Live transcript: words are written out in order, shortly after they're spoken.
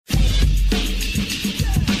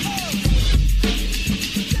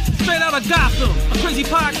Out of Gotham, a crazy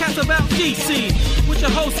podcast about DC, with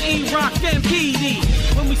your hosts E-Rock and PD.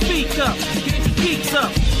 When we speak up, get your geeks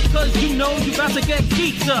up, cause you know you about to get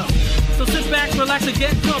geeked up. So sit back, relax, and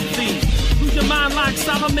get comfy. Lose your mind like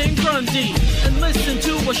Solomon Grundy, and listen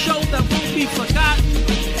to a show that won't be forgotten,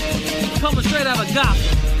 coming straight out of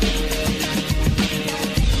Gotham.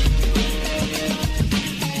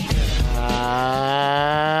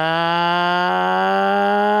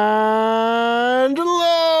 And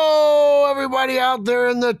hello, everybody out there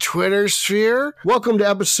in the Twitter sphere. Welcome to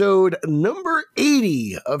episode number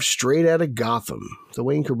 80 of Straight Outta Gotham, the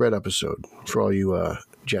Wayne Corbett episode for all you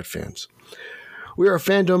Jet fans. We are a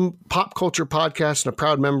fandom pop culture podcast and a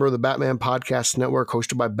proud member of the Batman Podcast Network,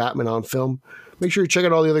 hosted by Batman on Film. Make sure you check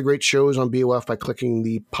out all the other great shows on BOF by clicking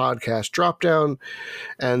the podcast dropdown.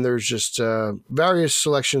 And there's just various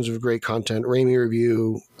selections of great content. Raimi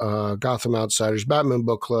Review, Gotham Outsiders, Batman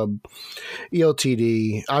Book Club,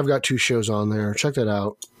 ELTD. I've got 2 shows on there. Check that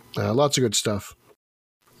out. Lots of good stuff.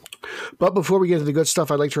 But before we get to the good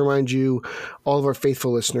stuff, I'd like to remind you, all of our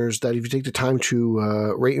faithful listeners, that if you take the time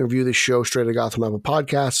to rate and review this show, Straight Outta Gotham Apple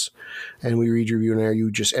Podcasts, and we read your review in there,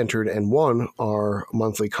 you just entered and won our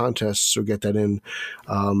monthly contest, so get that in,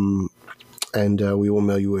 and we will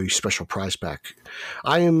mail you a special prize back.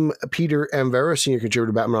 I am Peter M. Vera, Senior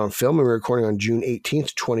Contributor to Batman on Film, and we're recording on June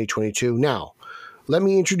 18th, 2022. Now, let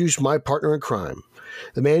me introduce my partner in crime.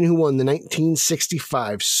 The man who won the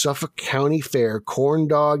 1965 Suffolk County Fair corn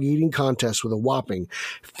dog eating contest with a whopping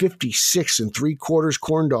 56 3/4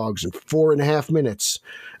 corn dogs in 4.5 minutes.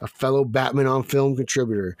 A fellow Batman on Film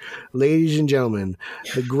contributor. Ladies and gentlemen,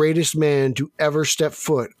 the greatest man to ever step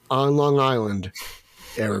foot on Long Island,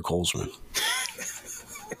 Eric Holzman.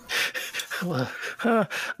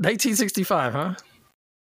 1965, huh?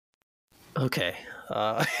 Okay.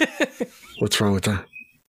 What's wrong with that?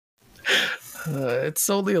 It's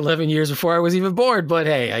only 11 years before I was even born, but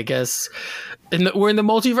hey, I guess we're in the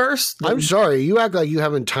multiverse. I'm sorry, you act like you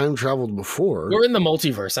haven't time traveled before. We're in the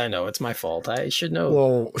multiverse. I know, it's my fault. I should know.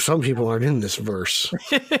 Well, some people aren't in this verse.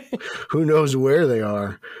 Who knows where they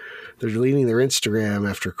are? They're deleting their Instagram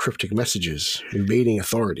after cryptic messages, evading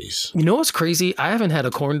authorities. You know what's crazy? I haven't had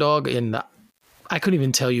a corn dog in, I couldn't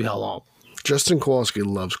even tell you how long. Justin Kowalski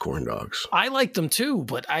loves corn dogs. I like them too,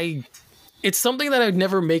 but it's something that I'd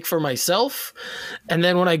never make for myself. And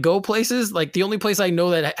then when I go places, like the only place I know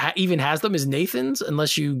that even has them is Nathan's,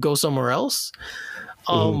 unless you go somewhere else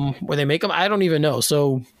where they make them. I don't even know.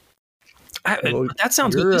 So that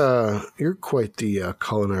sounds good. You're quite the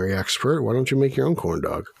culinary expert. Why don't you make your own corn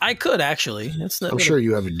dog? I could actually. I'm sure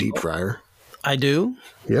you have a deep fryer. I do.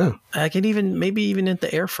 Yeah. I could maybe even in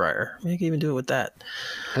the air fryer. Maybe I can even do it with that.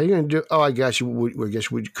 How are you going to do? Oh, I guess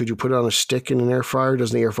could you put it on a stick in an air fryer?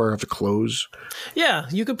 Doesn't the air fryer have to close? Yeah,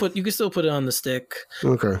 you could still put it on the stick.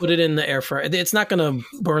 Okay. Put it in the air fryer. It's not going to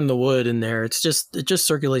burn the wood in there. It just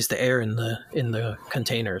circulates the air in the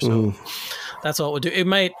container. So that's all it would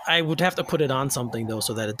do. I would have to put it on something though,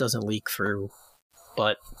 so that it doesn't leak through.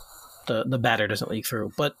 But the batter doesn't leak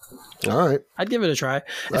through, but all right, I'd give it a try.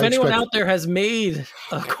 If anyone out there has made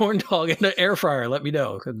a corn dog in an air fryer, let me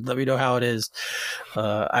know. Let me know how it is.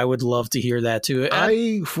 I would love to hear that too.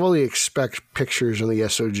 I fully expect pictures on the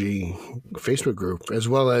SOG Facebook group, as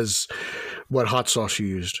well as what hot sauce you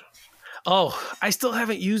used. Oh, I still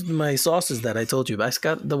haven't used my sauces that I told you. I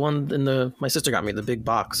got the one my sister got me the big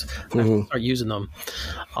box. I start using them.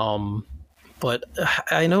 But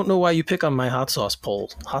I don't know why you pick on my hot sauce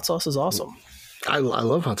poll. Hot sauce is awesome. I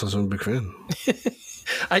love hot sauce. I'm a big fan.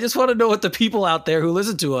 I just want to know what the people out there who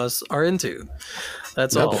listen to us are into.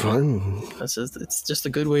 That's all. Fun. It's just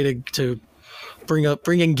a good way to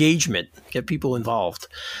bring engagement, get people involved.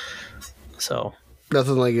 So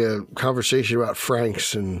nothing like a conversation about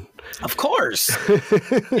Franks and. Of course,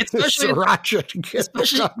 especially right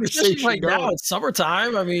now. It's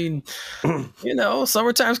summertime. I mean,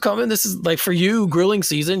 summertime's coming. This is like for you, grilling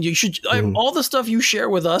season. You should all the stuff you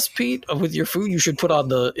share with us, Pete, with your food. You should put on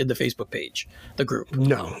in the Facebook page, the group.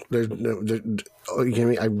 No, we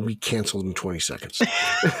canceled in 20 seconds.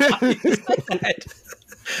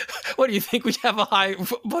 What do you think? We have a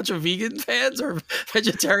bunch of vegan fans or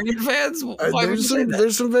vegetarian fans? There's some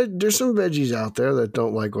veggies out there that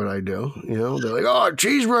don't like what I do. They're like, "Oh,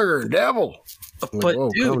 cheeseburger, devil." But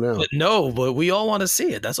but we all want to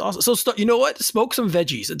see it. That's awesome. So you know what? Smoke some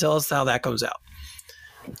veggies and tell us how that comes out.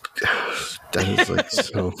 That is like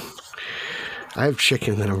so. I have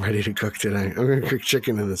chicken that I'm ready to cook today. I'm going to cook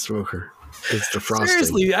chicken in the smoker. It's the frosting.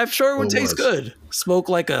 Seriously, I'm sure it would taste good. Smoke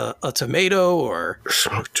like a tomato or...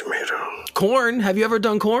 Smoked tomato. Corn. Have you ever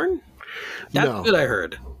done corn? That's good, I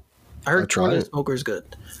heard. I heard corn and smoker is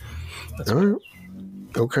good. All right.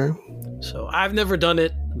 Okay. So I've never done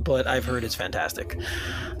it, but I've heard it's fantastic.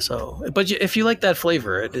 So, but if you like that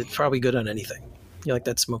flavor, it's probably good on anything. You like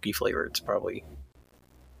that smoky flavor, it's probably.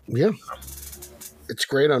 Yeah. It's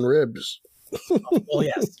great on ribs. Well,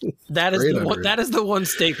 yes, that is the one. That is the one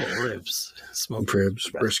staple: ribs, smoked ribs,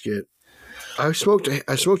 brisket. I smoked a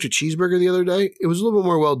cheeseburger the other day. It was a little bit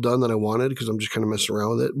more well done than I wanted because I'm just kind of messing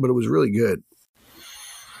around with it, but it was really good.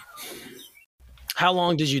 How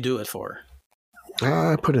long did you do it for?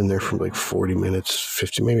 I put in there for like 40 minutes,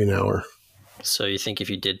 50, maybe an hour. So you think if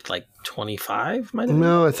you did like 25,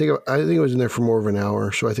 No, I think it was in there for more of an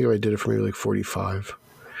hour. So I think if I did it for maybe like 45.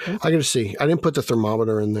 Okay. I got to see. I didn't put the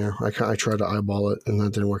thermometer in there. I tried to eyeball it, and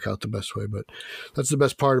that didn't work out the best way. But that's the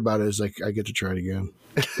best part about it is like I get to try it again.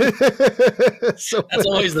 So that's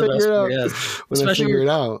always the best part. Yes. When especially I figure it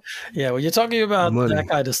out. Yeah, when you're talking about money. That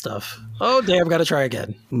kind of stuff. Oh, damn, got to try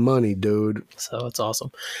again. Money, dude. So it's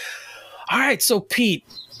awesome. All right, so Pete,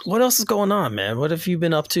 what else is going on, man? What have you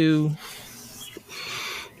been up to?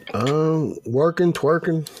 Working,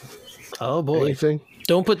 twerking. Oh boy. Anything.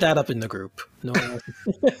 Don't put that up in the group. No one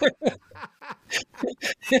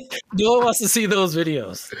wants to see those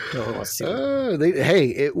videos. No one wants to see hey,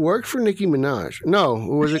 it worked for Nicki Minaj. No,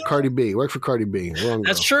 was it Cardi B? It worked for Cardi B.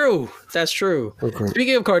 That's true. That's true. Okay.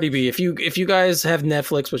 Speaking of Cardi B, if you guys have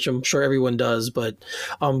Netflix, which I'm sure everyone does, but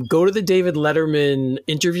go to the David Letterman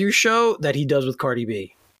interview show that he does with Cardi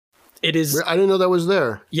B. It is. I didn't know that was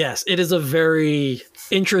there. Yes, it is a very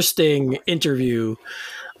interesting interview.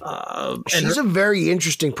 She's a very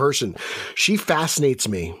interesting person. She fascinates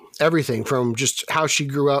me. Everything from just how she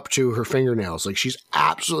grew up to her fingernails. Like, she's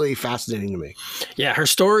absolutely fascinating to me. Yeah, her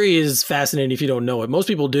story is fascinating if you don't know it. Most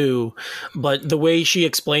people do, but the way she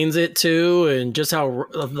explains it too, and just how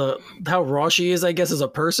raw she is, I guess, as a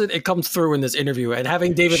person, it comes through in this interview. And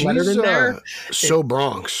having David Letterman there, so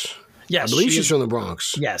Bronx. Yes, I believe she's from the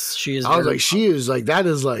Bronx. Yes, she is. I was like, that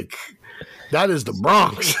is the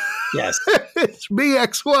Bronx. Yes. It's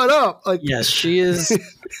BX, what up? Like, yes, she is.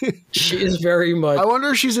 She is very much. I wonder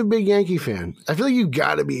if she's a big Yankee fan. I feel like you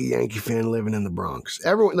got to be a Yankee fan living in the Bronx.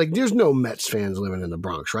 Everyone, like, there's no Mets fans living in the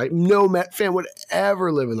Bronx, right? No Met fan would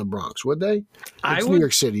ever live in the Bronx, would they? It's New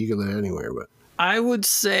York City. You can live anywhere, but I would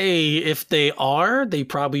say if they are, they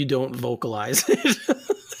probably don't vocalize it.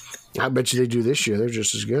 I bet you they do this year. They're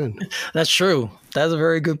just as good. That's true. That's a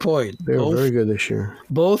very good point. They're very good this year.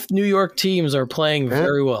 Both New York teams are playing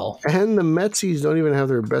very well. And the Metsies don't even have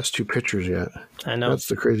their best two pitchers yet. I know. That's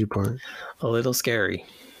the crazy part. A little scary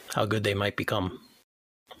how good they might become.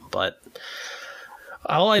 But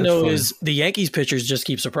all I know is the Yankees pitchers just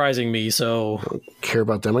keep surprising me. So I don't care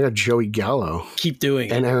about them. I got Joey Gallo. Keep doing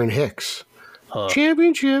it. And Aaron Hicks.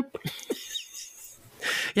 Championship.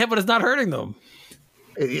 Yeah, but it's not hurting them.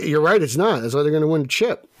 You're right, it's not. That's why they're going to win the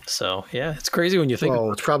chip. So, yeah, it's crazy when you think about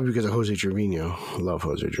it. It's probably because of Jose Trevino. I love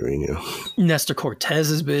Jose Trevino. Nestor Cortez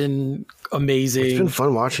has been amazing. It's been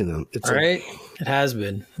fun watching them. Right? It has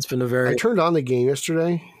been. It's been a very... I turned on the game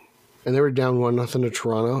yesterday, and they were down 1-0 to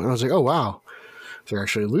Toronto, and I was like, oh, wow. They're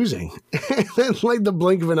actually losing. And then, like the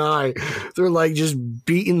blink of an eye, they're like just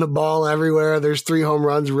beating the ball everywhere. There's 3 home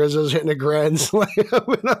runs. Rizzo's hitting a grand slam.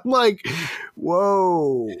 And I'm like,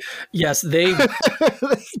 whoa. Yes, they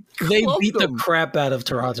beat the crap out of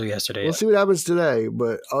Toronto yesterday. We'll see what happens today.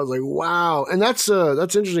 But I was like, wow. And that's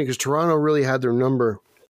interesting because Toronto really had their number.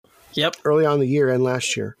 Yep. Early on in the year and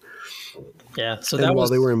last year. Yeah. So and while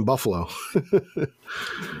they were in Buffalo.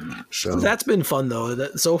 So that's been fun though.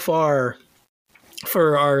 So far.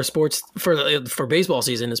 For our sports, for baseball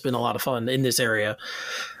season, it's been a lot of fun in this area,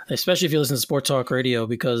 especially if you listen to Sports Talk Radio,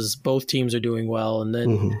 because both teams are doing well. And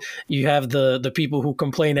then you have the people who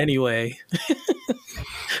complain anyway,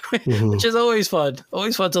 which is always fun.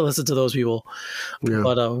 Always fun to listen to those people. Yeah.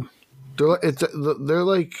 But they're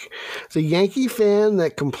like the Yankee fan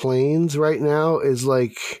that complains right now is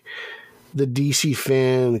like the DC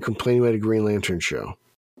fan complaining about a Green Lantern show.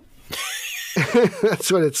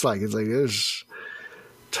 That's what it's like. It's like there's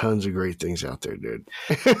tons of great things out there, dude.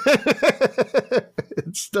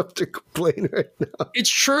 It's stuff to complain right now. It's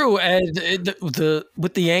true, and with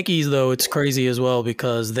the Yankees though, it's crazy as well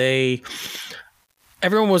because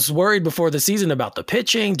everyone was worried before the season about the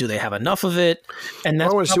pitching. Do they have enough of it? And I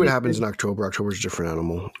want to see what happens in October. October's a different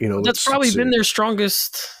animal. You know, that's probably been their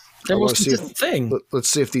strongest, their most consistent thing. Let's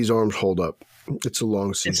see if these arms hold up. It's a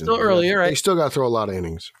long season. It's still early, right? They still got to throw a lot of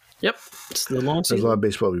innings. Yep, it's the long season. There's a lot of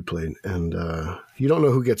baseball to be played, and you don't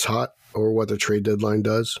know who gets hot or what the trade deadline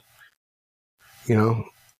does. You know,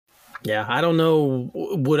 Yeah, I don't know.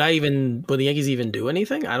 Would the Yankees even do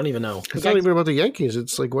anything? I don't even know. It's not even about the Yankees.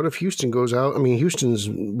 It's like, what if Houston goes out? I mean,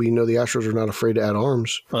 we know the Astros are not afraid to add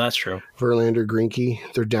arms. Well, that's true. Verlander, Greinke,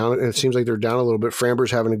 they're down. It seems like they're down a little bit. Framber's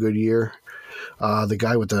having a good year. The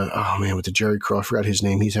guy with the Jerry Crow, I forgot his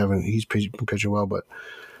name. He's pitching well, but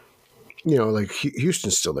like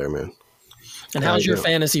Houston's still there, man. And how's your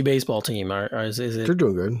fantasy baseball team? Is it? They're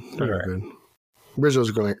doing good. They're doing good.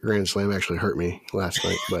 Rizzo's grand slam actually hurt me last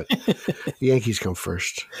night, but the Yankees come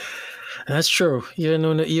first. That's true.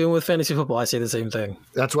 Even with fantasy football, I say the same thing.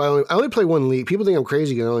 That's why I only play one league. People think I'm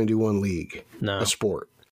crazy because I only do one league, a sport.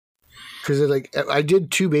 Because I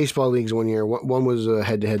did 2 baseball leagues one year. One was a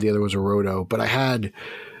head-to-head, the other was a roto. But I had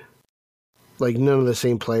none of the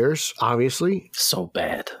same players, obviously. So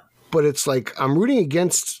bad. But it's like I'm rooting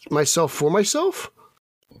against myself for myself.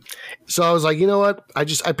 So I was like, you know what? I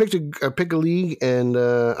pick a league and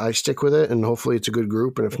I stick with it, and hopefully it's a good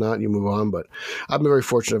group. And if not, you move on. But I've been very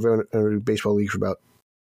fortunate. I've been in a baseball league for about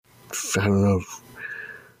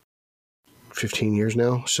 15 years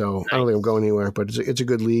now. So nice. I don't think I'm going anywhere. But it's a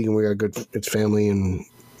good league, and we got it's family, and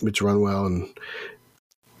it's run well. And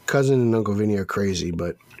cousin and Uncle Vinny are crazy,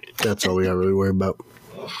 but that's all we got to really worry about.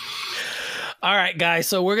 All right, guys.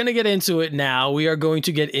 So we're gonna get into it now. We are going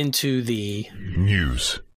to get into the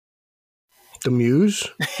news. The Muse?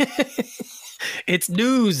 It's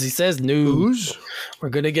news. He says news. We're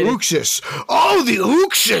going to get Uxus. Oh, the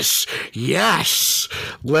Uxus. Yes.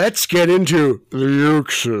 Let's get into the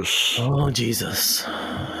Uxus. Oh, Jesus.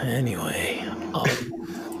 Anyway.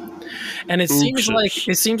 And it seems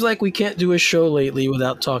like we can't do a show lately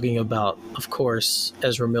without talking about, of course,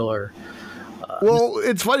 Ezra Miller. Well,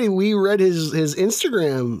 it's funny. We read his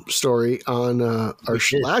Instagram story on our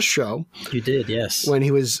last show. You did, yes. When he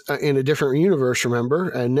was in a different universe, remember?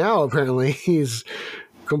 And now apparently he's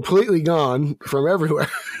completely gone from everywhere.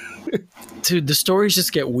 Dude, the stories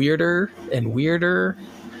just get weirder and weirder.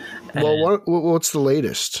 Well, what's the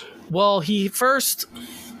latest? Well, he first...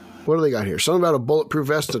 What do they got here? Something about a bulletproof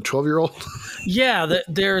vest, a 12-year-old? Yeah,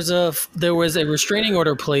 there was a restraining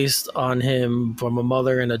order placed on him from a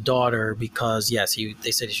mother and a daughter because, yes,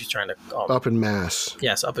 they said he was trying to... up in Mass.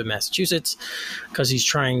 Yes, up in Massachusetts, because he's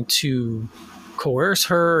trying to coerce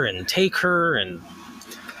her and take her. And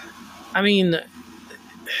I mean,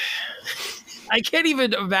 I can't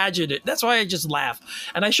even imagine it. That's why I just laugh.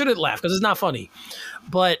 And I shouldn't laugh because it's not funny.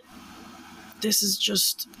 But this is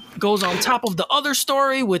just... goes on top of the other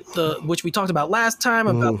story which we talked about last time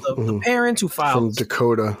about the parents who filed from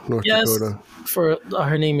Dakota, North Dakota. For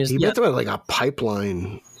her name is. He met them at a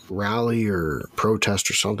pipeline rally or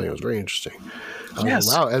protest or something. It was very interesting. Yes.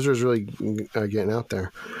 Wow, Ezra's really getting out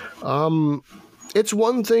there. It's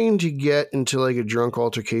one thing to get into a drunk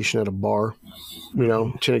altercation at a bar.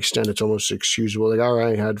 To an extent, it's almost excusable. All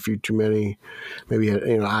right, had a few too many, maybe I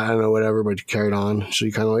don't know, whatever, but you carried on. So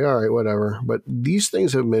you kind of all right, whatever. But these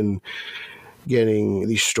things have been getting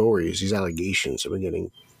these stories, these allegations have been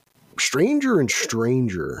getting stranger and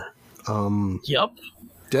stranger. Yep.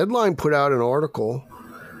 Deadline put out an article.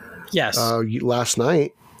 Yes. Last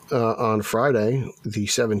night on Friday, the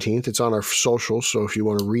 17th. It's on our socials, so if you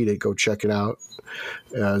want to read it, go check it out.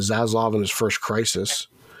 Zaslav in his first crisis.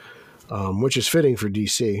 Which is fitting for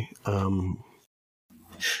DC.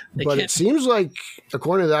 But it seems like,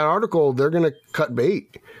 according to that article, they're going to cut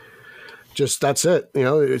bait. Just that's it.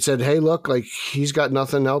 It said, hey, look, he's got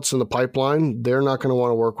nothing else in the pipeline. They're not going to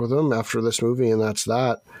want to work with him after this movie, and that's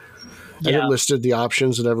that. Yeah. And it listed the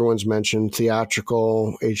options that everyone's mentioned: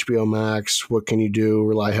 theatrical, HBO Max. What can you do?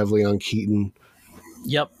 Rely heavily on Keaton.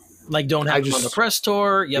 Yep. Don't have him on the press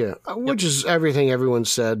tour. Yep. Yeah, which is everything everyone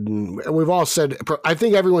said. And we've all said, I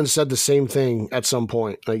think everyone said the same thing at some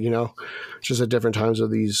point, just at different times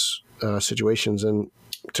of these situations. And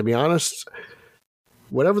to be honest,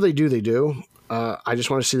 whatever they do, they do. I just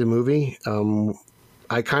want to see the movie.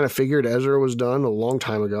 I kind of figured Ezra was done a long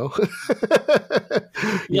time ago.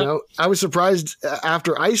 I was surprised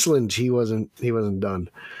after Iceland, he wasn't done.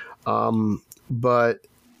 But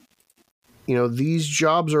these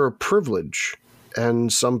jobs are a privilege,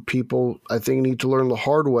 and some people, I think, need to learn the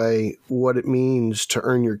hard way what it means to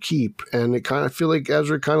earn your keep. And it kind of feel like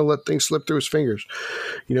Ezra kind of let things slip through his fingers.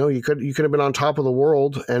 You could have been on top of the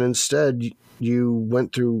world, and instead you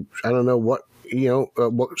went through, I don't know what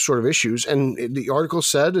sort of issues. And the article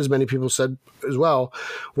said, as many people said as well,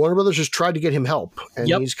 Warner Brothers has tried to get him help, and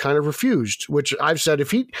he's kind of refused, which I've said,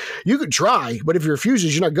 you could try, but if he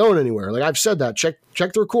refuses, you're not going anywhere. I've said that.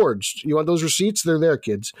 Check the records. You want those receipts? They're there,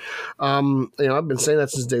 kids. I've been saying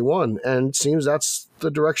that since day one, and it seems that's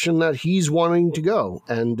the direction that he's wanting to go,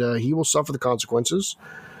 and he will suffer the consequences.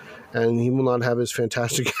 and he will not have his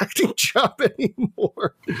fantastic acting job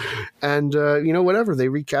anymore. And whatever, they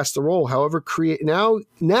recast the role. However,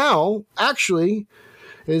 now actually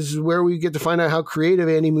is where we get to find out how creative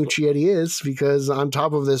Andy Muschietti is, because on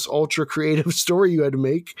top of this ultra creative story you had to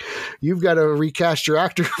make, you've got to recast your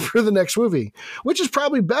actor for the next movie, which is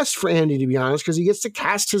probably best for Andy, to be honest, because he gets to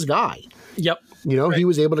cast his guy. Yep. Right. He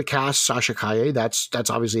was able to cast Sasha Calle. That's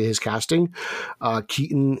obviously his casting.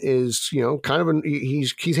 Keaton is, kind of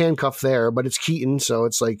he's handcuffed there, but it's Keaton, so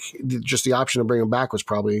it's like just the option to bring him back was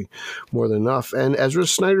probably more than enough. And Ezra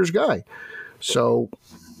Snyder's guy. So,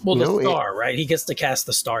 well, the star, right? He gets to cast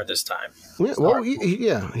the star this time. Yeah, well,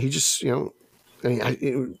 he just,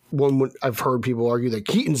 I've heard people argue that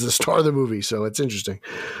Keaton's the star of the movie, so it's interesting.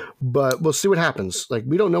 But we'll see what happens. Like,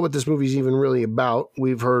 we don't know what this movie's even really about.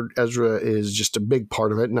 We've heard Ezra is just a big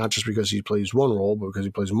part of it, not just because he plays one role, but because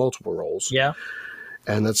he plays multiple roles. Yeah.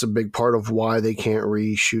 And that's a big part of why they can't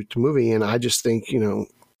reshoot the movie. And I just think,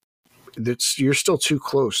 you're still too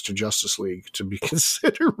close to Justice League to be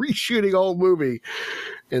considered reshooting a whole movie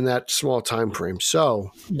in that small time frame.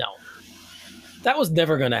 So no, that was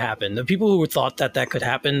never going to happen. The people who thought that could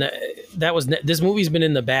happen, this movie's been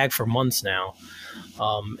in the bag for months now.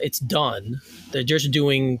 It's done. They're just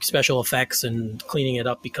doing special effects and cleaning it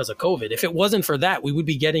up because of COVID. If it wasn't for that, we would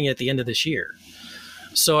be getting it at the end of this year.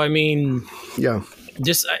 So I mean, yeah,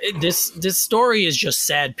 this story is just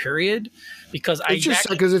sad. Period. Because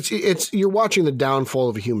it's you're watching the downfall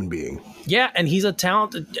of a human being. Yeah, and he's a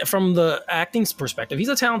talented, from the acting perspective, he's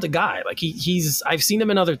a talented guy. Like I've seen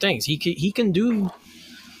him in other things. He can do.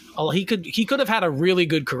 He could have had a really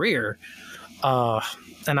good career.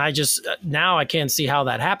 And now I can't see how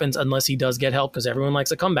that happens unless he does get help, because everyone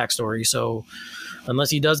likes a comeback story. So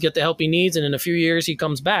unless he does get the help he needs, and in a few years he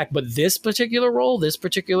comes back. But this particular role, this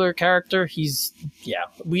particular character,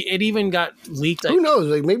 it even got leaked. Who knows?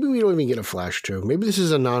 Like, maybe we don't even get a Flash 2. Maybe this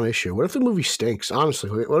is a non-issue. What if the movie stinks?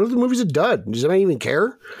 Honestly, what if the movie's a dud? Does anyone even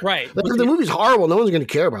care? Right. Like, if the movie's horrible, no one's going to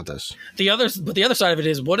care about this. The other side of it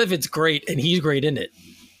is, what if it's great and he's great in it?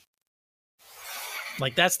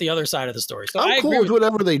 Like, that's the other side of the story. So I'm cool with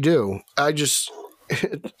whatever they do.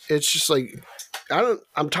 It's just like,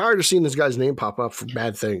 I'm tired of seeing this guy's name pop up for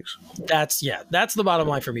bad things. That's the bottom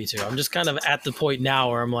line for me too. I'm just kind of at the point now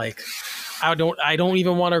where I'm like, I don't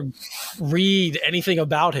even want to read anything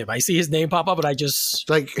about him. I see his name pop up, and I just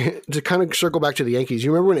like to kind of circle back to the Yankees.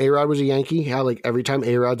 You remember when A-Rod was a Yankee? How like every time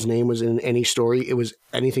A-Rod's name was in any story, it was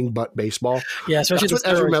anything but baseball. Yeah, especially that's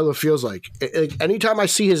what Ezra Miller feels like. Anytime I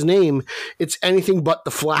see his name, it's anything but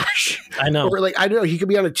the Flash. I know. Or like I don't know. He could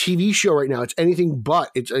be on a TV show right now. It's anything but.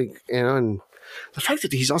 It's like and the fact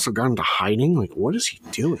that he's also gone into hiding. Like, what is he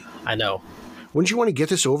doing? I know. Wouldn't you want to get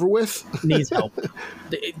this over with? Needs help.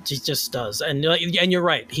 It just does. And you're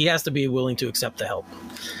right. He has to be willing to accept the help.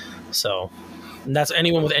 So that's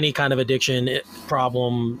anyone with any kind of addiction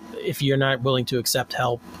problem. If you're not willing to accept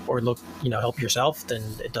help or help yourself, then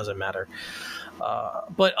it doesn't matter.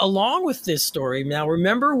 But along with this story, now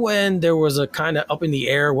remember when there was a kind of up in the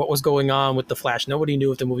air what was going on with the Flash? Nobody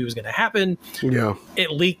knew if the movie was going to happen. Yeah. It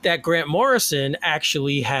leaked that Grant Morrison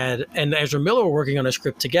actually and Ezra Miller were working on a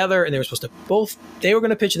script together, and they were supposed to they were going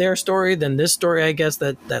to pitch their story. Then this story, I guess,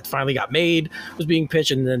 that finally got made was being pitched,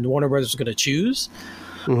 and then Warner Brothers was going to choose.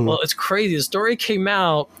 Mm-hmm. Well, it's crazy. The story came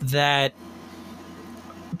out that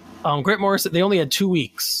Grant Morrison, they only had 2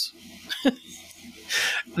 weeks.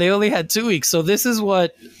 They only had 2 weeks. So this is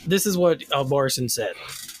what Morrison said.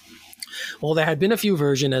 Well, there had been a few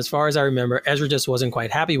versions. As far as I remember, Ezra just wasn't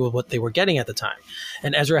quite happy with what they were getting at the time.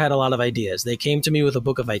 And Ezra had a lot of ideas. They came to me with a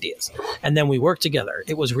book of ideas. And then we worked together.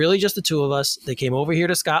 It was really just the two of us. They came over here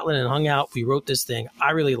to Scotland and hung out. We wrote this thing.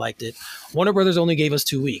 I really liked it. Warner Brothers only gave us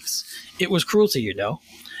 2 weeks. It was cruelty,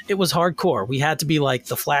 It was hardcore. We had to be like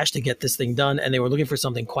the Flash to get this thing done, and they were looking for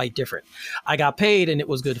something quite different. I got paid, and it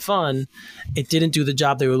was good fun. It didn't do the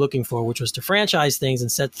job they were looking for, which was to franchise things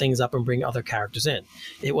and set things up and bring other characters in.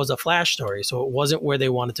 It was a Flash story, so it wasn't where they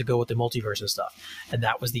wanted to go with the multiverse and stuff, and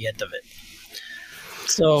that was the end of it.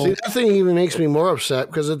 So see, that thing even makes me more upset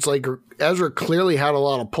because it's like Ezra clearly had a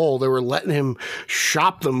lot of pull. They were letting him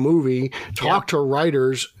shop the movie, talk to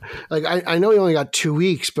writers. Like I know he only got 2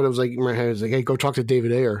 weeks, but it was like in my head, it was like, hey, go talk to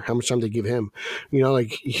David Ayer. How much time they give him?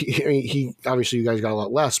 Like he obviously you guys got a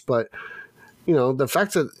lot less, but the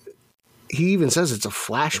fact that he even says it's a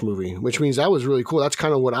Flash movie, which means that was really cool. That's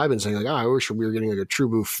kind of what I've been saying. Like, I wish we were getting like a true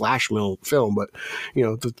blue Flash film, but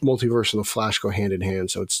the multiverse and the Flash go hand in hand,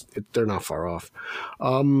 so they're not far off.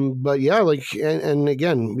 But yeah, like, and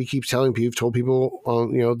again, we keep telling people,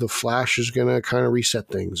 the Flash is gonna kind of reset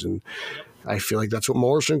things, and I feel like that's what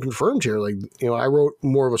Morrison confirmed here. Like, I wrote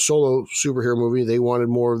more of a solo superhero movie. They wanted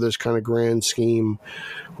more of this kind of grand scheme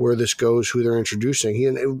where this goes, who they're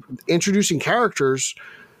introducing. Introducing characters,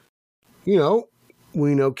 we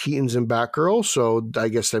know Keaton's in Batgirl, so I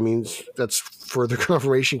guess that means that's further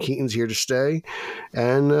confirmation Keaton's here to stay.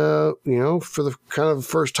 And, for the kind of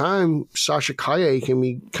first time, Sasha Calle can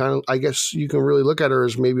be kind of, I guess you can really look at her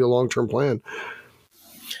as maybe a long-term plan.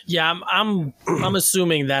 Yeah, I'm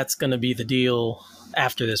assuming that's going to be the deal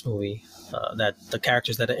after this movie. That the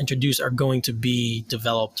characters that are introduced are going to be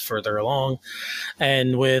developed further along,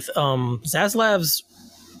 and with Zaslav's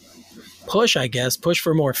push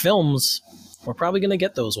for more films, we're probably going to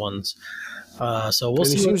get those ones. So we'll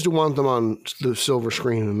see. He seems to want them on the silver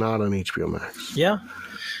screen and not on HBO Max. Yeah.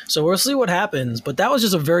 So we'll see what happens, but that was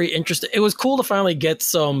just a very interesting. It was cool to finally get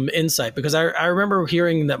some insight because I remember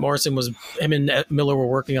hearing that him and Miller were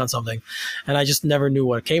working on something, and I just never knew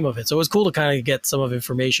what came of it. So it was cool to kind of get some of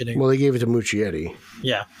information. Well, they gave it to Muschietti.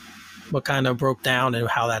 Yeah, what kind of broke down and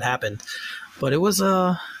how that happened, but it was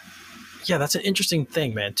that's an interesting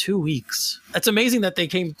thing, man. 2 weeks. That's amazing that they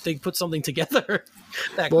put something together.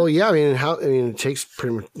 It takes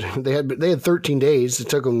pretty much. They had 13 days. It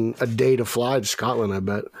took them a day to fly to Scotland, I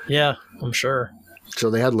bet. Yeah, I'm sure. So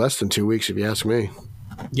they had less than 2 weeks, if you ask me.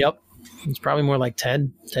 Yep, it's probably more like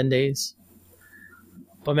 10 days.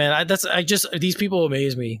 But man, these people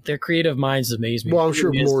amaze me. Their creative minds amaze me. Well, I'm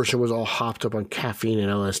sure Morrison was all hopped up on caffeine and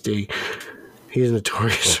LSD. He's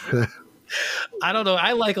notorious for that. I don't know.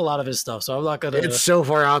 I like a lot of his stuff, so I'm not gonna. It's so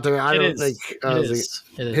far out there. I don't think it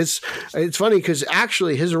is. It's funny because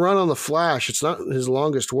actually his run on the Flash, it's not his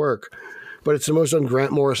longest work, but it's the most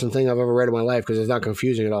un-Grant Morrison thing I've ever read in my life because it's not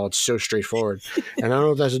confusing at all. It's so straightforward, and I don't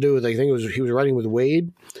know if that's to do with. I think he was writing with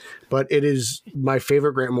Wade, but it is my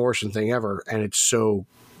favorite Grant Morrison thing ever, and it's so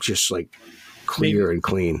just like clear and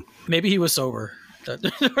clean. Maybe he was sober. I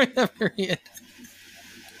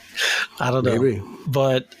don't know. Maybe,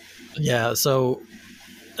 but. Yeah, so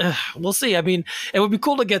we'll see. I mean, it would be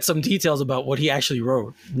cool to get some details about what he actually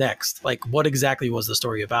wrote next. Like, what exactly was the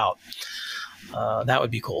story about? That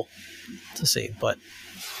would be cool to see. But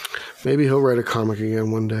maybe he'll write a comic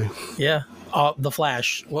again one day. Yeah. The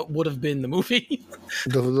Flash. What would have been the movie?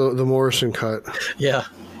 the Morrison cut. Yeah.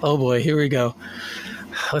 Oh, boy. Here we go.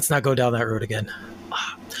 Let's not go down that road again.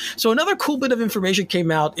 So another cool bit of information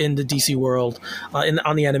came out in the DC world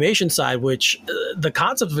on the animation side, which the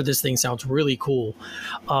concept for this thing sounds really cool.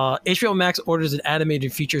 HBO Max orders an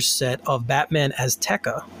animated feature set of Batman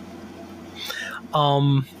Azteca.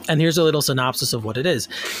 And here's a little synopsis of what it is.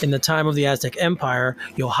 In the time of the Aztec Empire,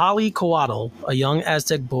 Yohali Coatl, a young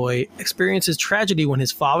Aztec boy, experiences tragedy when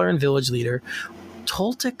his father and village leader,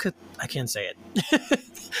 Toltec, I can't say it.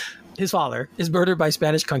 His father is murdered by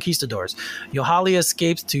Spanish conquistadors. Yohali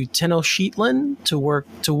escapes to Tenochtitlan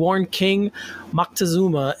to warn King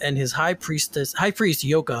Moctezuma and his high priest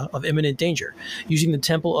Yoka of imminent danger. Using the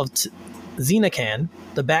temple of Xenacan,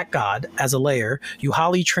 the Bat God, as a lair,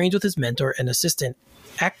 Yohali trains with his mentor and assistant.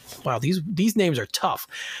 Wow, these names are tough.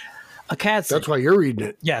 Akatsin. That's why you're reading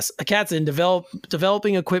it. Yes, Akatsin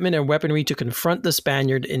developing equipment and weaponry to confront the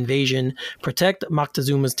Spaniard invasion, protect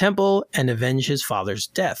Moctezuma's temple, and avenge his father's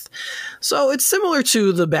death. So it's similar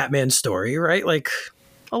to the Batman story, right? Like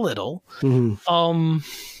a little. Mm-hmm.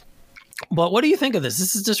 But what do you think of this?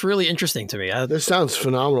 This is just really interesting to me. This sounds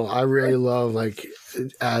phenomenal. I really love like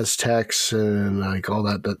Aztecs and like all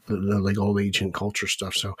that like old ancient culture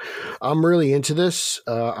stuff. So I'm really into this.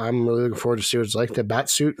 I'm really looking forward to see what it's like. The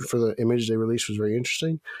bat suit for the image they released was very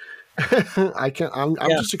interesting. I'm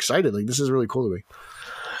just excited. Like this is really cool to me.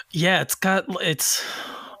 Yeah, it's got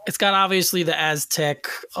obviously the Aztec,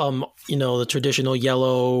 the traditional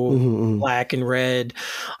yellow, black, and red.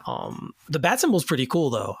 The bat symbol's pretty cool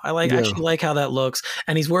though. Actually like how that looks.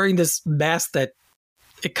 And he's wearing this mask that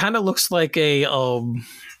it kind of looks like a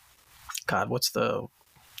what's the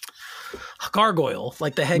gargoyle?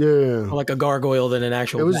 Like the head, like a gargoyle than an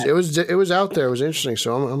actual. It was out there. It was interesting.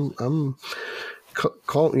 So I'm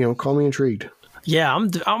call me intrigued. Yeah,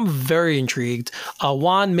 I'm very intrigued.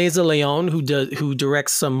 Juan Meza-Leon, who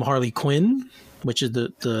directs some Harley Quinn, which is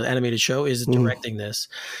the animated show, is directing this.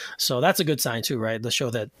 So that's a good sign too, right? The show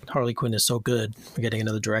that Harley Quinn is so good. We're getting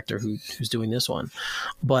another director who's doing this one.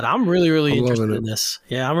 But I'm really interested in this.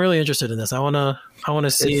 Yeah, I'm really interested in this. I wanna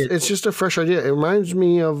see it. It's just a fresh idea. It reminds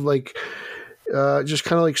me of like just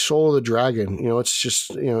kind of like Soul of the Dragon. It's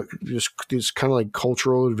just just these kind of like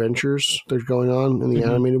cultural adventures that are going on in the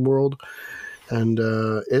animated world. And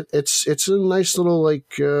it's a nice little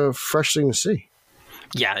like fresh thing to see.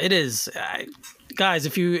 Yeah, it is. guys,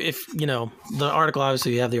 if you know the article,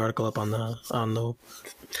 obviously you have the article up on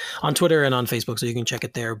Twitter and on Facebook, so you can check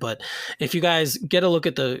it there. But if you guys get a look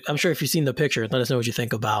at I'm sure if you've seen the picture, let us know what you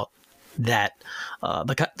think about that,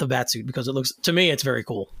 the bat suit, because it looks, to me, it's very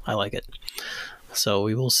cool. I like it. So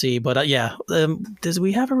we will see. But does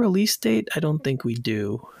we have a release date? I don't think we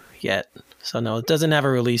do yet. So no, it doesn't have a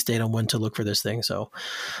release date on when to look for this thing. So,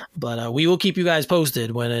 but we will keep you guys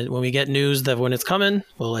posted when we get news that when it's coming,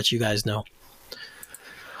 we'll let you guys know.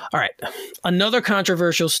 All right. Another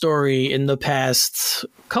controversial story in the past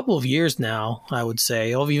couple of years now, I would say,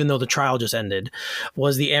 even though the trial just ended,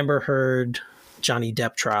 was the Amber Heard Johnny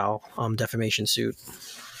Depp trial, defamation suit,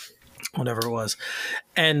 whatever it was.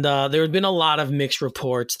 And there had been a lot of mixed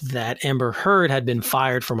reports that Amber Heard had been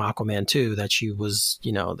fired from Aquaman 2, that she was,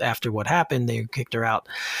 after what happened, they kicked her out.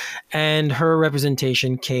 And her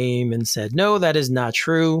representation came and said, no, that is not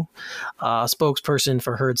true. A spokesperson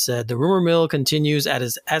for Heard said, the rumor mill continues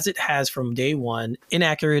as it has from day one,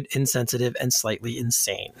 inaccurate, insensitive, and slightly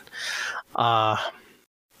insane.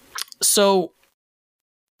 So,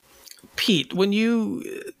 Pete,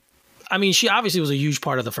 she obviously was a huge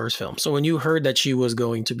part of the first film. So when you heard that she was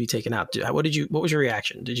going to be taken out, what was your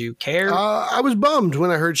reaction? Did you care? I was bummed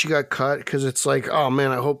when I heard she got cut, because it's like, oh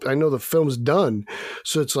man, I know the film's done.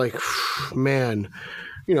 So it's like, man,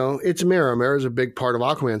 it's Mera. Mera's a big part of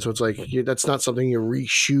Aquaman. So it's like, that's not something you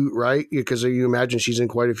reshoot, right? Because you imagine she's in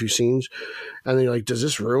quite a few scenes. And then you're like, does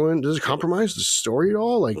it compromise the story at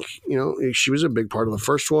all? Like, she was a big part of the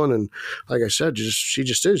first one. And like I said, she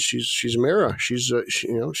just is. She's Mera. She's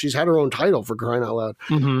had her own title, for crying out loud.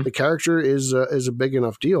 Mm-hmm. The character is a big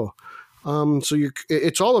enough deal. So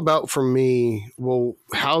it's all about, for me, well,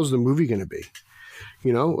 how's the movie going to be?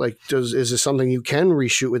 Is this something you can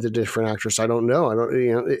reshoot with a different actress? I don't know.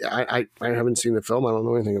 I haven't seen the film. I don't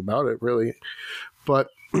know anything about it, really. But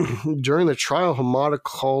during the trial, Hamada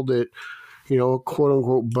called it, a quote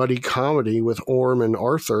unquote buddy comedy with Orm and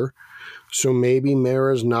Arthur. So maybe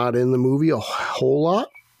Mera's not in the movie a whole lot.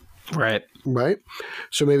 Right.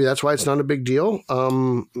 So maybe that's why it's not a big deal.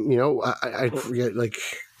 I forget,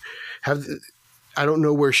 I don't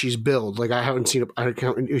know where she's billed. Like, I haven't seen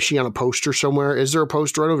is she on a poster somewhere? Is there a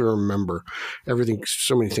poster? I don't even remember.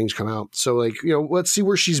 So many things come out. So let's see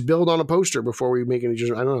where she's billed on a poster before we make any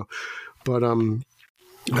judgment. I don't know. But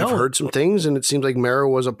I've heard some things, and it seems like Mera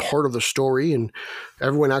was a part of the story, and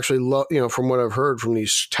everyone actually from what I've heard from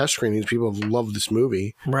these test screenings, people have loved this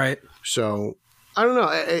movie. Right. So I don't know.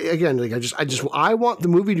 Again, I want the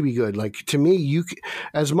movie to be good. Like, to me,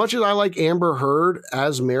 as much as I like Amber Heard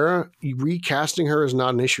as Mera, recasting her is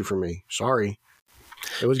not an issue for me. Sorry,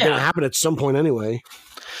 it was going to happen at some point anyway.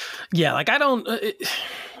 Yeah, I don't.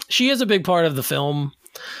 She is a big part of the film,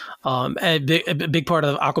 a big part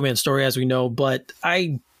of the Aquaman story, as we know. But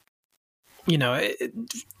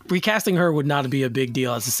recasting her would not be a big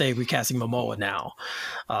deal as to say recasting Momoa now.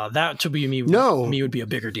 That to me would be a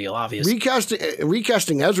bigger deal, obviously.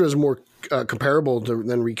 Recasting Ezra is more comparable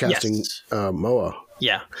than recasting Moa.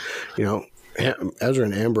 Yeah. Ezra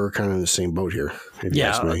and Amber are kind of in the same boat here.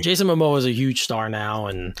 Jason Momoa is a huge star now,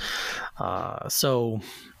 and so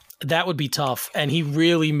that would be tough. And he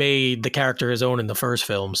really made the character his own in the first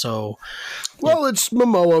film. So, it's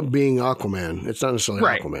Momoa being Aquaman. It's not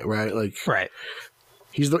necessarily Aquaman, right? Right.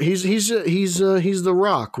 He's the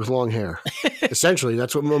Rock with long hair. Essentially,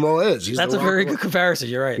 that's what Momoa is. That's a very good comparison.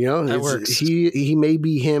 You're right. That works. He may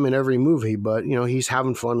be him in every movie, but he's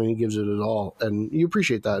having fun and he gives it his all, and you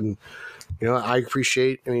appreciate that. And I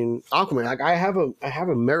appreciate. Aquaman. I have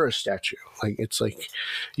a Mera statue. It's like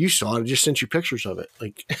you saw it. I just sent you pictures of it.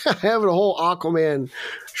 I have a whole Aquaman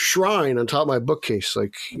shrine on top of my bookcase.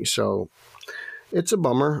 So. It's a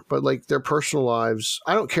bummer, but their personal lives,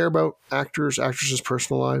 I don't care about actresses'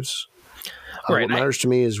 personal lives. What matters to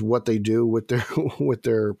me is what they do with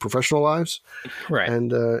their professional lives. Right.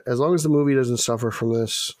 And as long as the movie doesn't suffer from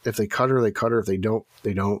this, if they cut her, they cut her. If they don't,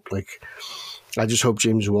 they don't. I just hope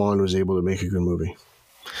James Wan was able to make a good movie.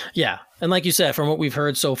 Yeah. And like you said, from what we've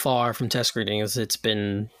heard so far from test screenings, it's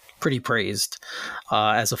been pretty praised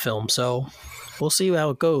as a film. So we'll see how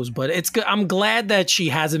it goes, but it's good. I'm glad that she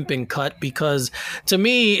hasn't been cut, because to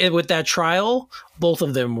me, with that trial, both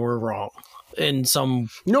of them were wrong.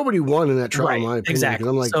 Nobody won in that trial, in my opinion. Exactly.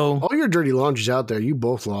 I'm all your dirty laundry's out there. You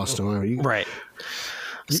both lost them. Right.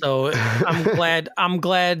 So I'm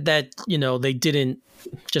glad that they didn't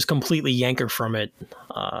just completely yank her from it.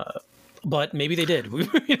 But maybe they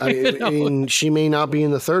did. She may not be in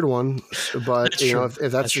the third one, but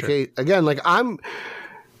if that's the case, again,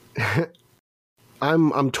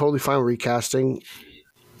 I'm totally fine with recasting.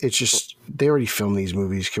 it's just they already filmed these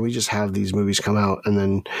movies. Can we just have these movies come out and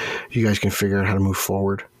then you guys can figure out how to move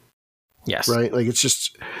forward? Yes. Right? Like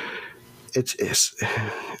it's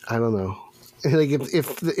I don't know. Like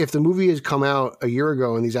if the movie has come out a year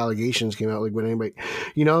ago and these allegations came out, like would anybody,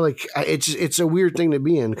 like it's a weird thing to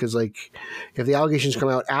be in, because like if the allegations come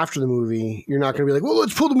out after the movie, you're not going to be like, well,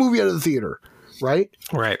 let's pull the movie out of the theater, right?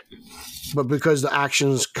 Right. But because the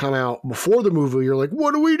actions come out before the movie, you're like,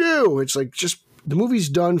 what do we do? It's like, just the movie's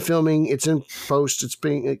done filming, it's in post,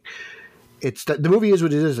 the movie is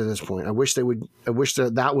what it is at this point. I wish that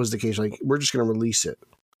was the case. Like, we're just going to release it.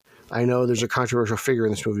 I know there's a controversial figure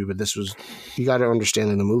in this movie, but you got to understand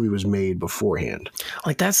that the movie was made beforehand.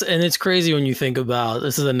 Like and it's crazy when you think about,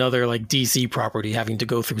 this is another like DC property having to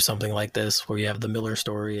go through something like this, where you have the Miller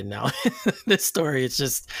story and now this story.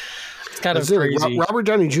 It's kind of crazy. Robert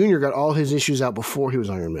Downey Jr. got all his issues out before he was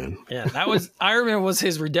Iron Man. Yeah, Iron Man was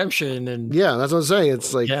his redemption, and yeah, that's what I'm saying.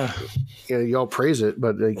 It's like, y'all praise it,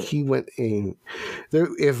 but like he went in.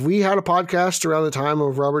 If we had a podcast around the time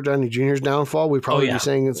of Robert Downey Jr.'s downfall, we'd probably be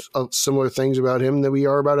saying similar things about him that we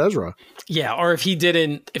are about Ezra. Yeah, or if he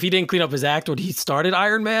didn't clean up his act when he started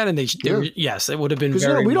Iron Man, and yes, it would have been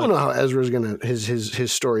very. We don't know how Ezra's gonna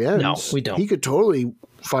his story ends. No, we don't. He could totally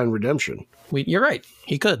find redemption. You're right.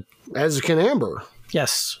 He could. As can Amber.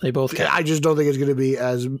 Yes, they both can. I just don't think it's going to be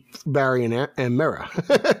as Barry and Mara.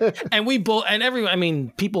 And we both,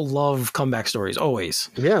 and people love comeback stories always.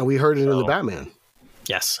 Yeah, we heard it in the Batman.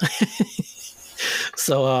 Yes.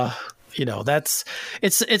 So,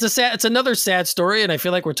 it's another sad story, and I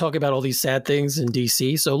feel like we're talking about all these sad things in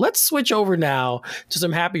DC. So let's switch over now to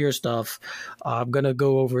some happier stuff. I'm gonna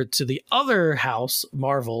go over to the other house,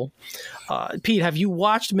 Marvel. Pete, have you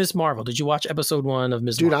watched Ms. Marvel? Did you watch episode 1 of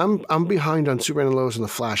Ms. Marvel? Dude, I'm behind on Superman and Lois and the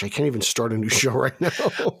Flash. I can't even start a new show right now.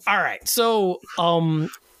 All right, so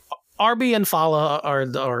Arby and Fala,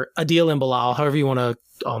 or Adil and Bilal, however you want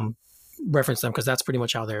to reference them, because that's pretty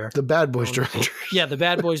much how they're the Bad Boys directors. Yeah, the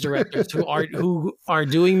Bad Boys directors who are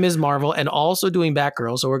doing Ms. Marvel and also doing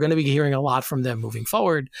Batgirl. So we're going to be hearing a lot from them moving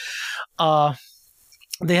forward.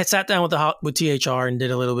 They had sat down with THR and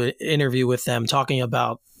did a little bit interview with them, talking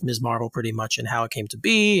about Ms. Marvel pretty much and how it came to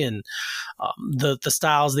be, and the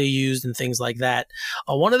styles they used and things like that.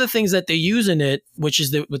 One of the things that they use in it, which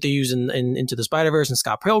is what they use in Into the Spider-Verse and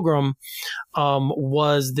Scott Pilgrim,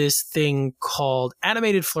 was this thing called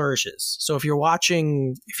animated flourishes. So if you watch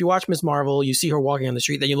Ms. Marvel, you see her walking on the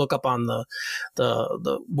street, then you look up on the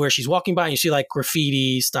where she's walking by and you see like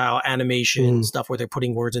graffiti style animation stuff where they're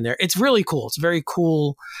putting words in there. It's really cool. It's a very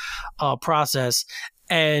cool process.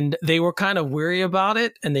 And they were kind of weary about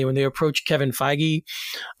it. And when they approached Kevin Feige,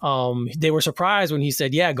 they were surprised when he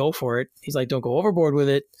said, yeah, go for it. He's like, don't go overboard with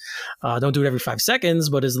it. Don't do it every 5 seconds,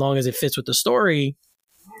 but as long as it fits with the story,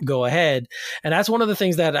 go ahead. And that's one of the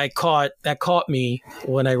things that caught me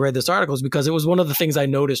when I read this article, is because it was one of the things I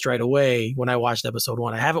noticed right away when I watched episode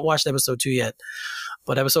 1. I haven't watched episode 2 yet,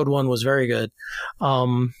 but episode 1 was very good.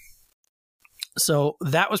 So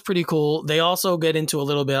that was pretty cool. They also get into a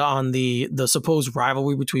little bit on the supposed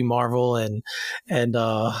rivalry between Marvel and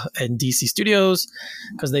DC Studios,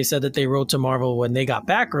 because they said that they wrote to Marvel when they got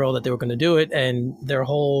Batgirl that they were going to do it, and their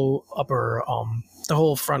whole the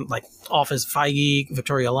whole front office, Feige,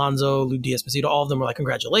 Victoria Alonso, Lou D'Esposito, all of them were like,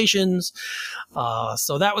 congratulations.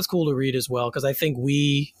 So that was cool to read as well, because I think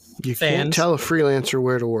you can't tell a freelancer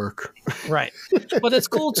where to work. Right. But it's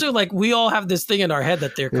cool too. Like, we all have this thing in our head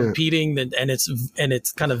that they're competing, and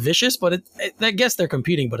it's kind of vicious, but I guess they're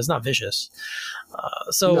competing, but it's not vicious.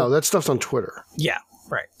 No, that stuff's on Twitter. Yeah.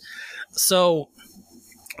 Right. So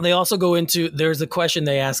they also go into, there's a question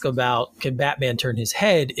they ask about, can Batman turn his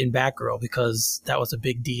head in Batgirl? Because that was a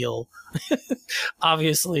big deal.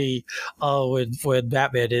 Obviously, with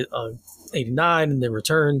Batman 89 and the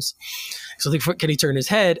returns. So can he turn his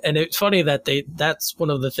head? And it's funny that that's one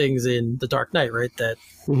of the things in The Dark Knight, right? That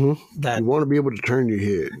you want to be able to turn your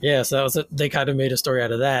head. Yeah, so they kind of made a story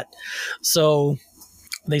out of that. So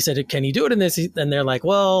they said, can he do it in this? And they're like,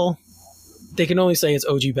 well, they can only say it's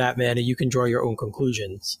OG Batman and you can draw your own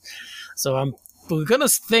conclusions. So we're going to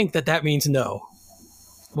think that means no.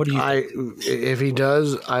 What do you think? If he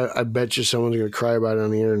does, I bet you someone's going to cry about it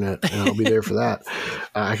on the internet, and I'll be there for that.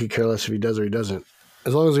 I could care less if he does or he doesn't.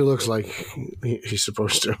 As long as he looks like he's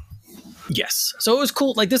supposed to. Yes. So it was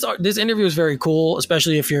cool. Like, this interview was very cool,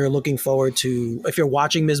 especially if you're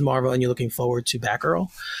watching Ms. Marvel and you're looking forward to Batgirl.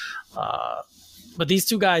 But these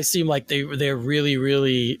two guys seem like they're really,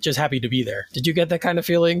 really just happy to be there. Did you get that kind of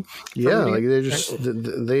feeling? Yeah, like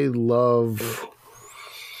they love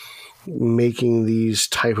making these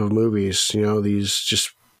type of movies. These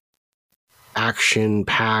just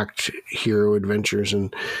action-packed hero adventures,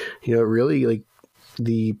 and really like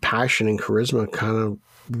the passion and charisma kind of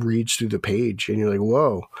reads through the page, and you're like,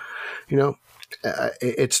 whoa,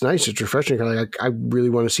 it's nice, it's refreshing. Like, I really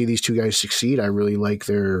want to see these two guys succeed. I really like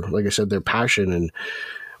like I said, their passion and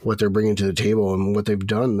what they're bringing to the table and what they've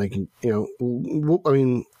done. Like, I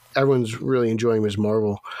mean, everyone's really enjoying Ms.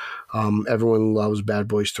 Marvel. Everyone loves Bad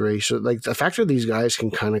Boys 3. So like the fact that these guys can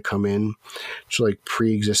kind of come in to like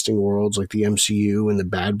pre-existing worlds like the MCU and the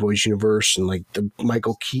Bad Boys universe and like the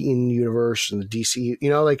Michael Keaton universe and the DC,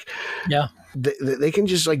 like, yeah, they can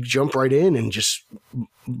just like jump right in and just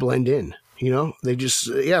blend in. They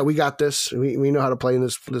just, we got this. We know how to play in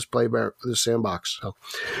this sandbox. So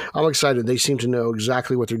I'm excited. They seem to know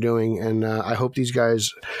exactly what they're doing. And I hope these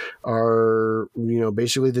guys are,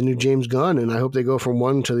 basically the new James Gunn. And I hope they go from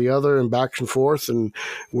one to the other and back and forth. And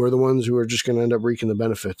we're the ones who are just going to end up reaping the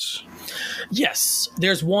benefits. Yes.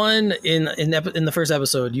 There's one in the first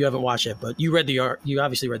episode. You haven't watched it, but you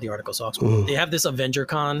obviously read the article. So They have this Avenger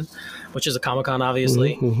Con, which is a Comic-Con,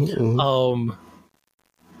 obviously.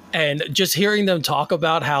 And just hearing them talk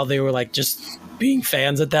about how they were like just being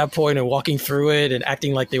fans at that point and walking through it and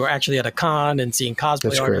acting like they were actually at a con and seeing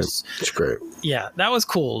cosplay artists. That's great. Yeah, that was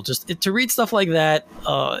cool. Just to read stuff like that,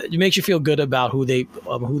 it makes you feel good about who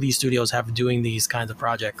these studios have doing these kinds of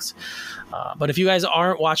projects. But if you guys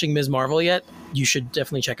aren't watching Ms. Marvel yet, you should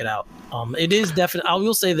definitely check it out. It is definitely, I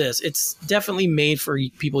will say this, it's definitely made for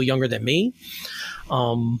people younger than me.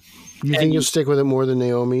 You think you'll stick with it more than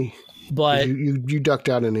Naomi? But you ducked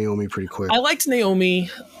out of Naomi pretty quick. I liked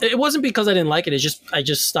Naomi. It wasn't because I didn't like it. It's just I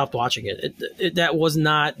just stopped watching it. That was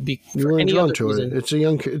not for any other to reason. It's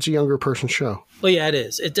a younger person show. Well, yeah, it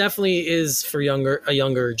is. It definitely is for a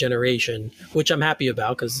younger generation, which I'm happy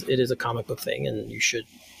about because it is a comic book thing, and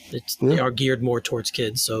they are geared more towards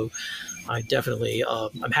kids. So I definitely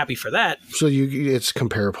I'm happy for that. So it's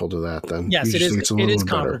comparable to that then. Yes, it is. It is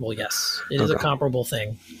comparable. Better. Yes, it is a comparable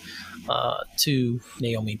thing. To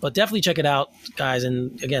Naomi, but definitely check it out, guys,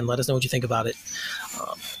 and again, let us know what you think about it.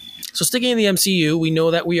 So sticking in the MCU, we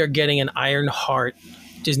know that we are getting an Ironheart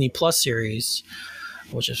Disney Plus series,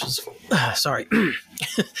 which is sorry.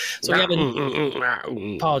 So we have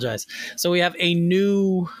apologize. So we have a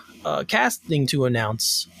new casting to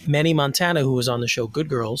announce. Manny Montana, who was on the show Good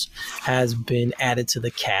Girls, has been added to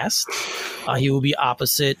the cast. He will be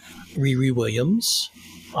opposite Riri Williams.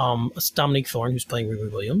 It's Dominique Thorne, who's playing Riri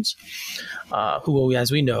Williams, who,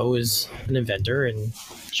 as we know, is an inventor, and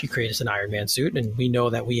she created an Iron Man suit, and we know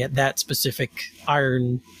that that specific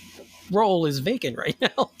Iron role is vacant right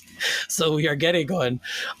now, so we are getting one.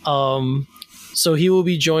 So he will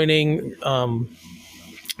be joining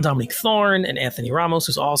Dominique Thorne and Anthony Ramos,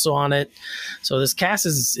 who's also on it. So this cast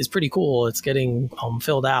is pretty cool. It's getting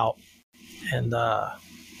filled out, and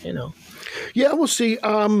Yeah, we'll see.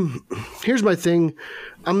 Here's my thing.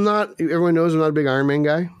 Everyone knows I'm not a big Iron Man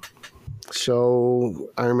guy.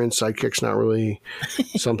 So Iron Man sidekick's not really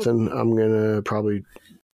something I'm going to probably...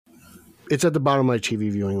 It's at the bottom of my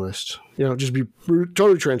TV viewing list. Just be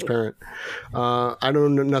totally transparent. I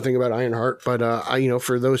don't know nothing about Ironheart, but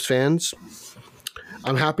for those fans,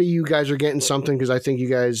 I'm happy you guys are getting something because I think you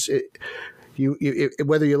guys...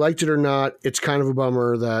 whether you liked it or not, it's kind of a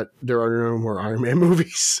bummer that there are no more Iron Man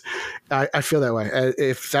movies. I feel that way.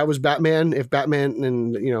 If that was Batman,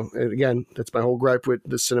 and again, that's my whole gripe with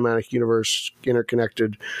the cinematic universe,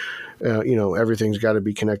 interconnected. Everything's got to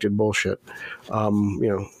be connected. Bullshit.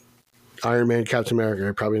 Iron Man, Captain America,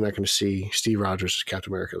 I'm probably not going to see Steve Rogers as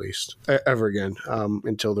Captain America at least ever again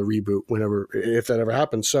until the reboot, if that ever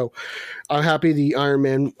happens. So I'm happy the Iron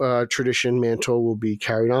Man tradition mantle will be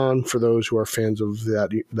carried on for those who are fans of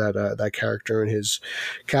that character and his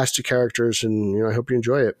cast of characters, and I hope you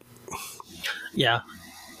enjoy it. Yeah,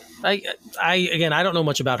 I don't know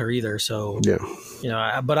much about her either, so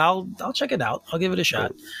yeah, but I'll check it out. I'll give it a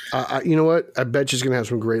shot. You know what? I bet she's going to have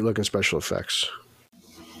some great looking special effects.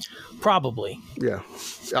 Probably. Yeah.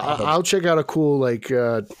 I'll check out a cool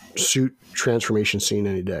suit transformation scene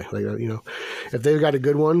any day. If they've got a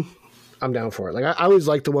good one, I'm down for it. I always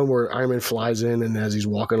like the one where Iron Man flies in and as he's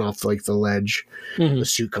walking off the ledge, the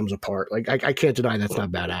suit comes apart. I can't deny that's not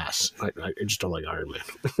badass. I just don't like Iron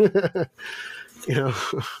Man.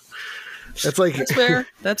 That's fair.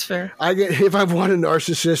 That's fair. If I want a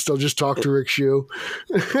narcissist, I'll just talk to Rick Shu.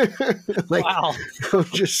 Wow. I'm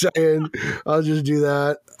just saying, I'll just do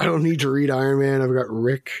that. I don't need to read Iron Man. I've got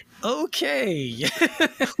Rick. Okay.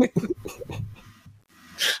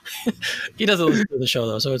 He doesn't listen to the show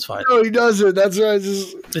though, so it's fine. No, he doesn't. That's why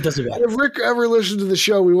it doesn't matter. If Rick ever listened to the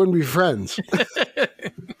show, we wouldn't be friends.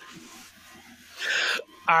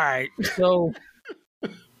 All right. So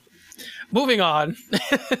moving on.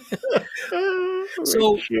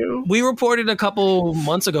 So we reported a couple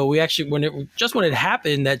months ago. We actually, when it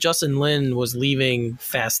happened, that Justin Lin was leaving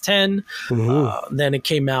Fast 10. Then it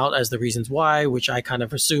came out as the reasons why, which I kind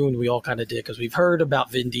of assumed. We all kind of did because we've heard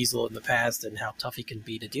about Vin Diesel in the past and how tough he can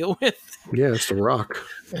be to deal with. Yeah, it's The Rock.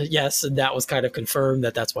 Yes, and that was kind of confirmed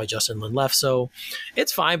that's why Justin Lin left. So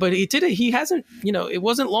it's fine, but he hasn't. It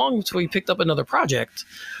wasn't long until he picked up another project.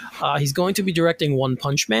 He's going to be directing One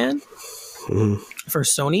Punch Man. For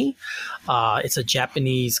Sony. It's a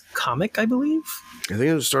Japanese comic, I believe. I think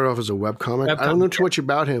it'll start off as a webcomic. I don't know too much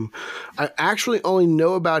about him. I actually only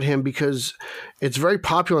know about him because it's very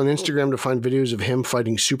popular on Instagram to find videos of him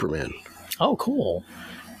fighting Superman. Oh, cool.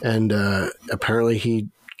 And apparently he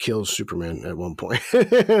kills Superman at one point.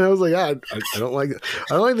 And I was like, I don't like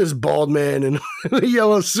this bald man in a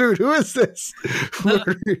yellow suit. Who is this?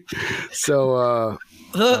 So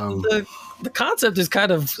the concept is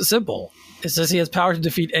kind of simple. It says he has power to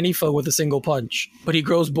defeat any foe with a single punch, but he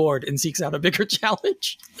grows bored and seeks out a bigger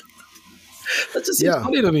challenge. That just seems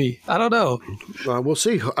funny to me. I don't know. We'll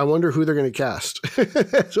see. I wonder who they're going to cast.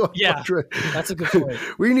 That's a good point.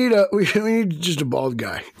 We need just a bald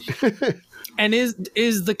guy. And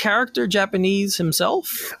is the character Japanese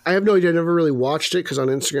himself? I have no idea. I never really watched it because on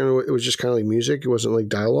Instagram it was just kind of like music. It wasn't like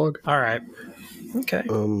dialogue. All right. Okay.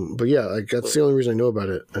 But yeah, that's the only reason I know about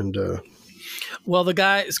it. And well, the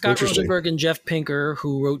guy, Scott Rosenberg and Jeff Pinker,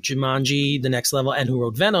 who wrote Jumanji, The Next Level, and who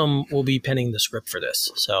wrote Venom, will be penning the script for this.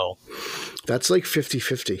 So that's like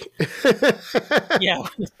 50-50. Yeah.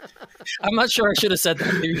 I'm not sure I should have said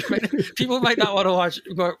that. People might not want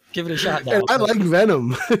to give it a shot now. And I like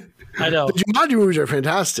Venom. I know. The Jumanji movies are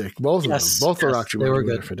fantastic. Both of them. Both the Rock Jumanji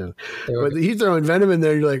movies are fantastic. But he's throwing Venom in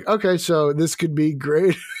there, you're like, okay, so this could be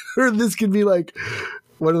great. Or this could be like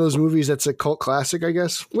one of those movies that's a cult classic, I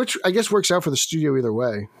guess, which I guess works out for the studio either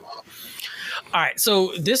way. All right,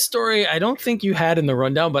 so this story I don't think you had in the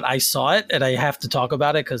rundown, but I saw it and I have to talk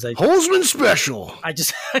about it because Holzman special. I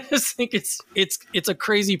just think it's a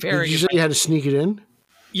crazy pairing. Did you say you had to sneak it in?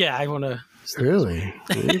 Yeah, I want to. Really?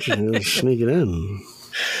 Sneak it in.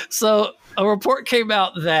 So a report came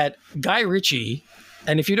out that Guy Ritchie.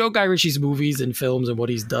 And if you know Guy Ritchie's movies and films and what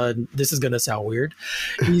he's done, this is going to sound weird.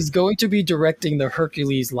 He's going to be directing the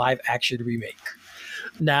Hercules live action remake.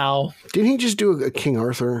 Now, didn't he just do a King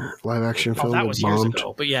Arthur live action film? That was years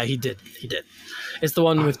ago. But yeah, he did. It's the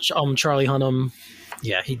one with Charlie Hunnam.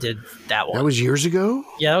 Yeah, he did that one. That was years ago?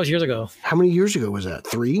 Yeah, that was years ago. How many years ago was that?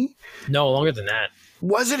 3? No, longer than that.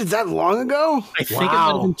 Was it that long ago? I think it might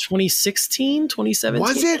have been 2016, 2017.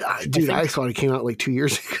 Was it? Dude, I thought it came out like 2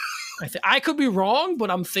 years ago. I could be wrong, but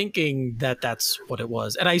I'm thinking that's what it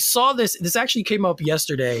was. And I saw this. This actually came up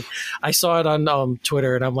yesterday. I saw it on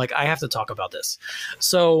Twitter, and I'm like, I have to talk about this.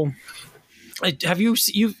 So, have you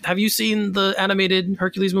seen the animated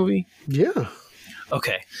Hercules movie? Yeah.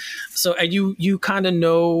 Okay. So, and you kind of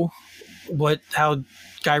know how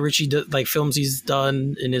Guy Ritchie films he's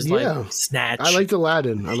done in his Snatch. I liked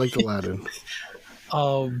Aladdin.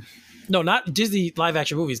 No, not Disney live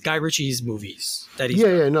action movies. Guy Ritchie's movies that he's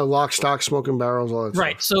Lock, Stock, Smoking Barrels, all that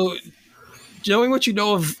right. stuff. So, knowing what you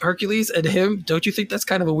know of Hercules and him, don't you think that's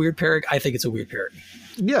kind of a weird pairing? I think it's a weird pairing.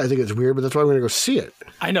 Yeah, I think it's weird, but that's why I'm going to go see it.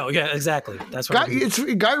 I know. Yeah, exactly. That's why.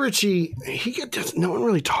 Guy Ritchie. No one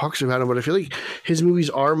really talks about him, but I feel like his movies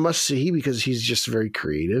are must see because he's just very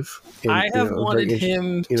creative. And, I have wanted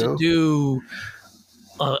him to do.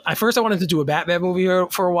 At first, I wanted to do a Batman movie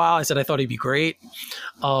for a while. I said I thought he'd be great.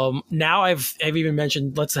 Now I've even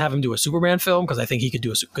mentioned let's have him do a Superman film because I think he could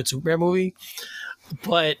do a good Superman movie.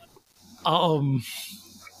 But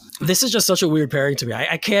this is just such a weird pairing to me.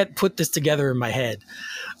 I can't put this together in my head.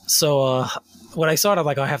 So when I saw it, I'm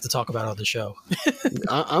like, I have to talk about it on the show.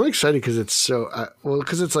 I'm excited because it's so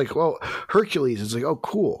because it's like, well, Hercules. It's like, oh,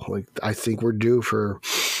 cool. Like I think we're due for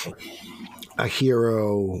a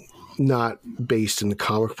hero not based in the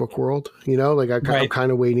comic book world, like I'm kind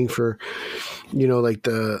of waiting for, like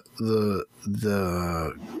the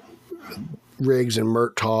Riggs and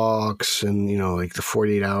Murtaughs and, like the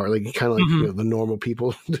 48 Hour, like kind of like the normal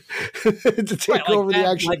people to take over the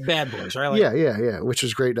action. Like Bad Boys, right? Yeah. Which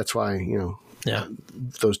is great. That's why,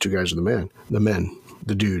 those two guys are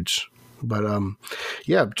the dudes. But to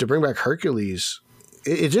bring back Hercules,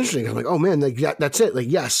 it's interesting. I'm like, oh man, like that's it. Like,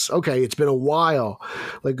 yes, okay, it's been a while.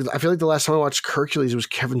 Like, I feel like the last time I watched Hercules was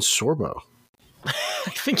Kevin Sorbo. I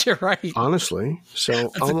think you're right. Honestly,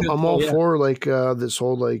 so I'm all for like this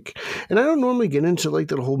whole and I don't normally get into like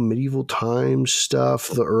the whole medieval times stuff,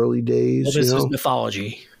 the early days. Well, this is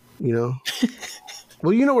mythology.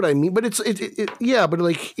 Well, you know what I mean, but yeah, but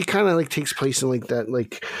like it kind of like takes place in like that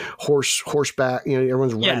like horseback. You know,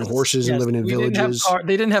 everyone's riding horses and living in villages.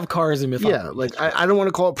 They didn't have cars in mythology. Yeah, like I don't want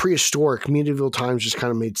to call it prehistoric. Medieval times just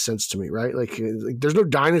kind of made sense to me, right? Like there's no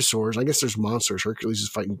dinosaurs. I guess there's monsters. Hercules is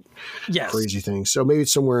fighting crazy things, so maybe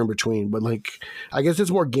it's somewhere in between. But like I guess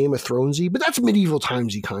it's more Game of Thronesy, but that's medieval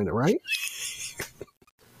timesy kind of, right?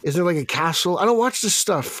 Is there like a castle? I don't watch this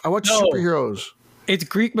stuff. I watch superheroes. It's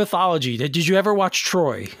Greek mythology. Did you ever watch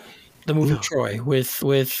Troy? The movie Troy with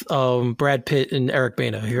Brad Pitt and Eric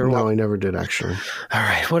Bana. No, I never did actually. All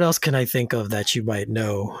right, what else can I think of that you might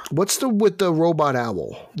know? What's with the robot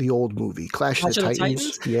owl? The old movie, Clash of the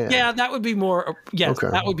Titans? Yeah, that would be more. Yes,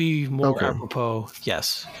 that would be more apropos.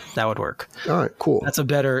 Yes, that would work. All right, cool. That's a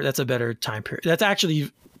better time period. That's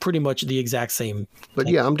actually pretty much the exact same. But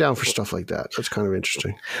yeah, I'm down for stuff like that. That's kind of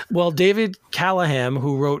interesting. Well, David Callahan,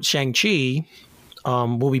 who wrote Shang-Chi,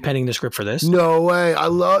 will be penning the script for this. No way.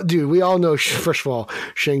 Dude, we all know, first of all,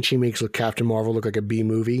 Shang-Chi makes Captain Marvel look like a B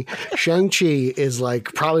movie. Shang-Chi is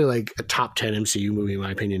probably like a top 10 MCU movie in my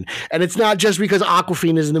opinion. And it's not just because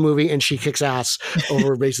Awkwafina is in the movie and she kicks ass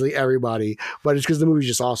over basically everybody, but it's because the movie's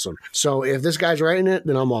just awesome. So if this guy's writing it,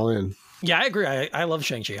 then I'm all in. Yeah, I agree. I love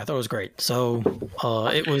Shang-Chi. I thought it was great. So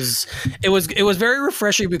it was very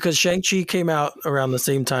refreshing because Shang-Chi came out around the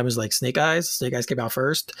same time as like Snake Eyes. Snake Eyes came out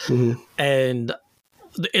first. Mm-hmm. And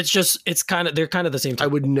they're kind of the same time. I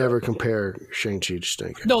would never compare Shang-Chi to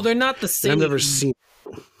Snake Eyes. No, they're not the same. I've never seen.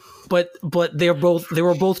 But they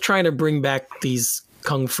were both trying to bring back these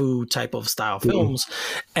kung fu type of style films,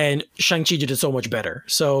 and Shang-Chi did it so much better.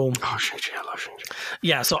 So Shang-Chi, I love Shang-Chi.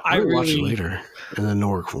 Yeah, so I really watch it later. And then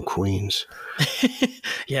Newark from Queens.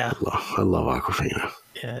 Yeah, I love Awkwafina.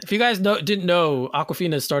 Yeah, if you guys didn't know,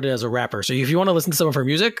 Awkwafina started as a rapper. So if you want to listen to some of her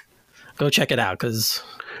music, go check it out because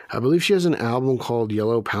I believe she has an album called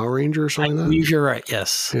Yellow Power Ranger or something like that. I believe you're right,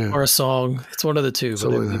 yes. Yeah. Or a song. It's one of the two. But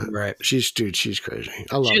like right. She's crazy.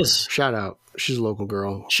 I love her. Shout out. She's a local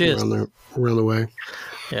girl. She is. Around the way.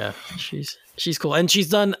 Yeah, she's cool. And she's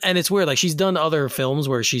done, and it's weird, like she's done other films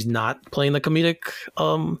where she's not playing the comedic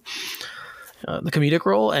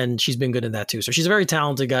role, and she's been good in that too. So she's a very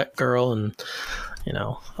talented girl, and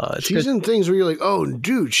she's in things where you're like, oh,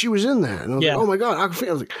 dude, she was in that. And I was like, oh my God, Awkwafina.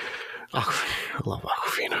 I was like, Awkwafina. I love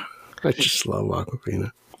Awkwafina. I just love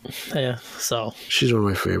Awkwafina. Yeah, so she's one of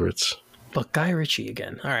my favorites. But Guy Ritchie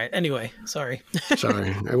again. All right. Anyway, sorry.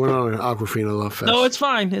 Sorry, I went on an Awkwafina love fest. No, it's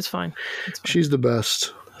fine. It's fine. She's the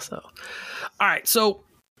best. So, all right. So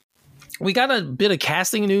we got a bit of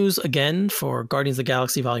casting news again for Guardians of the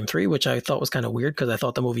Galaxy Volume 3, which I thought was kind of weird because I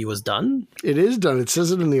thought the movie was done. It is done. It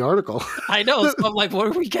says it in the article. I know. So I'm like, what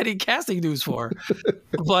are we getting casting news for?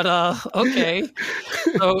 But okay.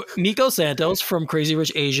 So Nico Santos from Crazy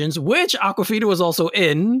Rich Asians, which Awkwafina was also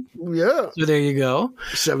in. Yeah. So there you go.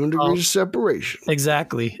 7 degrees of separation.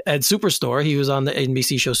 Exactly. And Superstore. He was on the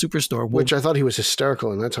NBC show Superstore. Which I thought he was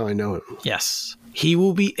hysterical, and that's how I know it. Yes. He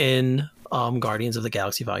will be in Guardians of the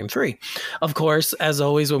Galaxy Volume 3. Of course, as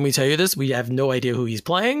always, when we tell you this, we have no idea who he's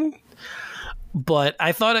playing. But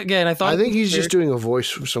I think he's just doing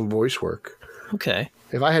some voice work. Okay.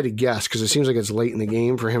 If I had to guess, because it seems like it's late in the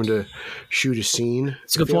game for him to shoot a scene.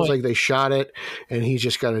 It's a good point. It feels like they shot it, and he's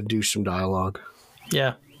just got to do some dialogue.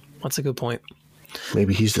 Yeah, that's a good point.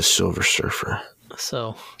 Maybe he's the Silver Surfer.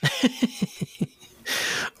 So...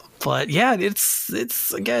 But yeah,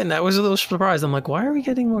 it's again, I was a little surprised. I'm like, why are we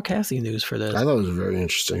getting more casting news for this? I thought it was very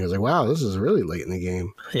interesting. I was like, wow, this is really late in the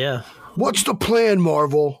game. Yeah. What's the plan,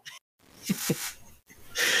 Marvel?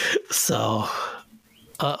 So,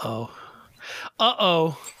 uh-oh.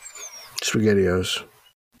 SpaghettiOs.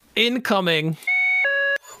 Incoming.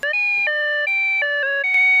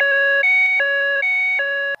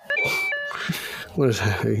 What is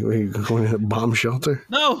that? Are you going to a bomb shelter?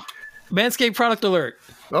 No. Manscaped product alert.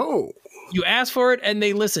 Oh. You asked for it and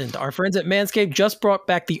they listened. Our friends at Manscaped just brought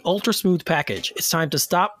back the Ultra Smooth package. It's time to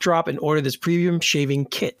stop, drop, and order this premium shaving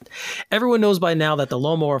kit. Everyone knows by now that the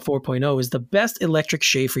Lawnmower 4.0 is the best electric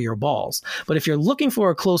shave for your balls. But if you're looking for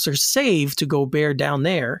a closer save to go bare down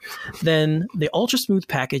there, then the Ultra Smooth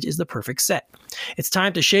package is the perfect set. It's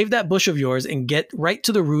time to shave that bush of yours and get right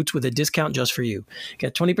to the roots with a discount just for you.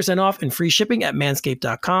 Get 20% off and free shipping at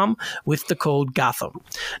manscaped.com with the code Gotham.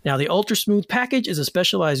 Now, the Ultra Smooth package is a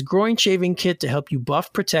specialized groin shaving kit to help you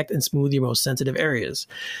buff, protect, and smooth your most sensitive areas.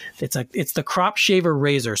 It's the crop shaver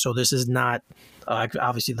razor, so this is not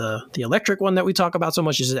obviously the electric one that we talk about so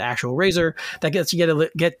much. This is an actual razor that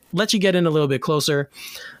lets you get in a little bit closer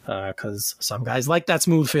because some guys like that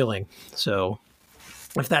smooth feeling. So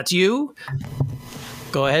if that's you,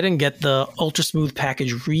 go ahead and get the Ultra Smooth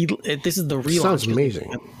package. This is the relaunch. Sounds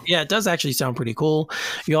amazing. Yeah, it does actually sound pretty cool.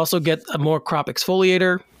 You also get a more crop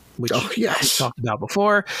exfoliator, which we talked about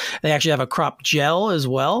before. They actually have a crop gel as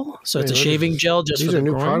well. So it's a shaving gel just these for are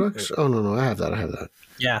new groin. products? Oh, no, I have that.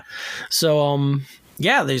 Yeah. So,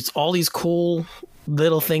 there's all these cool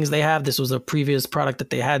little things they have. This was a previous product that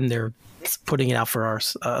they had, and they're putting it out for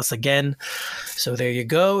us again. So there you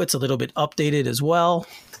go. It's a little bit updated as well.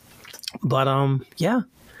 But,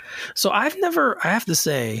 So I have to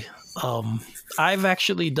say, I've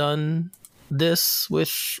actually done this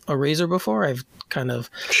with a razor before. I've kind of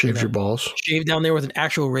shaved your balls, shaved down there with an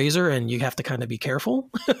actual razor, and you have to kind of be careful.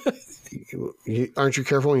 Aren't you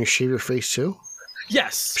careful when you shave your face too?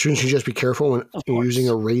 Yes. Shouldn't you just be careful when you're using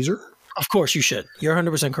a razor? Of course you should. You're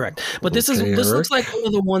 100% correct. But this looks like one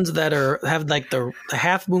of the ones that have like the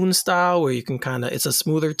half moon style where you can it's a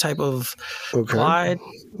smoother type of glide.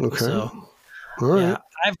 Okay. So, all right.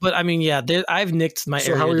 Yeah, I've nicked my area.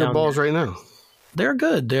 So how are your down balls there. right now? They're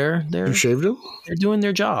good. They're You shaved them? They're doing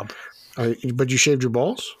their job. But you shaved your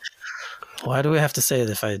balls? Why do we have to say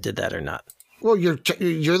if I did that or not? Well, you're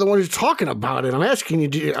the one who's talking about it. I'm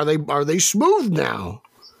asking you, are they smooth now?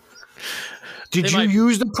 Did you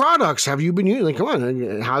use the products? Have you been using? Like, come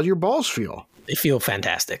on, how do your balls feel? They feel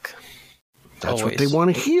fantastic. That's what they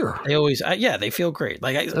want to hear. They always, they feel great.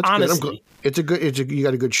 Like honestly, you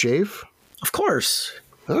got a good shave. Of course.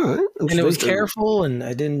 All right, and it was careful, and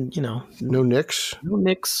I didn't, no nicks,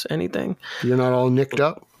 anything. You're not all nicked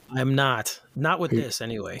up. I'm not with this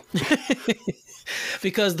anyway.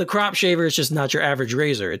 Because the crop shaver is just not your average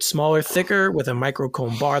razor. It's smaller, thicker, with a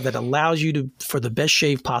microcomb bar that allows you for the best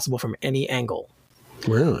shave possible from any angle.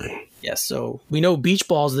 Really? Yes. So we know beach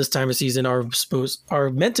balls this time of season are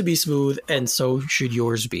meant to be smooth, and so should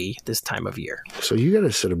yours be this time of year. So you got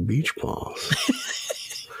a set of beach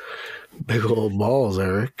balls. Big old balls,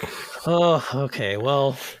 Eric. Oh, okay.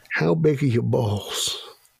 Well, how big are your balls?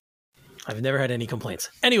 I've never had any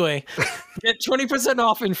complaints. Anyway, get 20%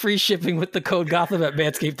 off and free shipping with the code Gotham at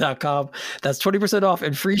manscaped.com. That's 20% off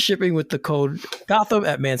and free shipping with the code Gotham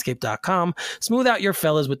at manscaped.com. Smooth out your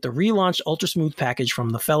fellas with the relaunched Ultra Smooth package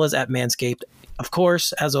from the fellas at Manscaped. Of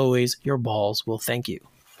course, as always, your balls will thank you.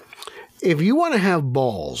 If you want to have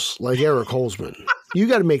balls like Eric Holzman, you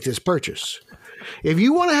got to make this purchase. If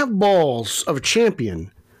you want to have balls of a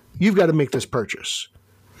champion, you've got to make this purchase.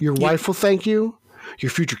 Your wife will thank you. Your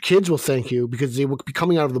future kids will thank you because they will be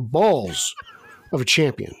coming out of the balls of a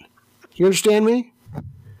champion. You understand me?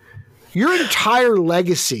 Your entire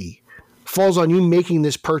legacy falls on you making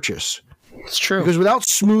this purchase. It's true. Because without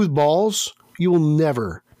smooth balls, you will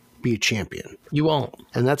never be a champion. You won't.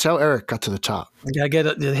 And that's how Eric got to the top. You gotta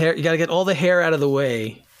get the hair. You gotta get all the hair out of the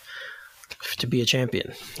way to be a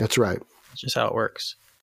champion. That's right. That's just how it works.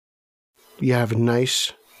 You have a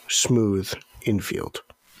nice, smooth infield.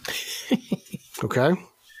 Okay?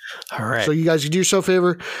 All right. So you guys do yourself a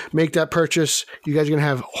favor, make that purchase. You guys are going to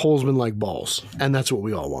have Holzman-like balls. And that's what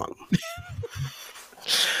we all want.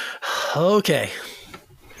 Okay.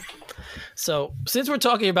 So since we're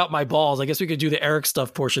talking about my balls, I guess we could do the Eric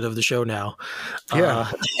stuff portion of the show now.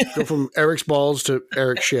 Yeah. Go from Eric's balls to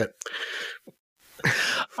Eric shit.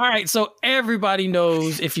 All right, so everybody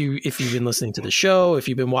knows if you've been listening to the show, if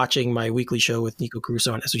you've been watching my weekly show with Nico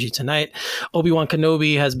Caruso on SOG Tonight, Obi-Wan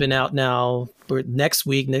Kenobi has been out now. Next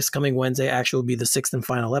coming Wednesday, actually will be the 6th and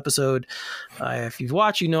final episode. If you've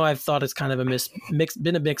watched, I've thought it's kind of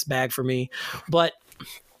been a mixed bag for me, but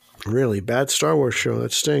really bad Star Wars show.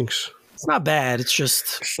 That stinks. It's not bad. It's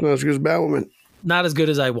just it's not as good as Batwoman. Not as good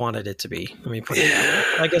as I wanted it to be. Let me put it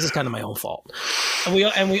that way. I guess it's kind of my own fault.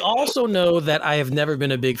 And we also know that I have never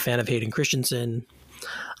been a big fan of Hayden Christensen,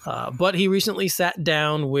 but he recently sat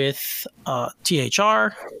down with THR,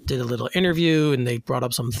 did a little interview, and they brought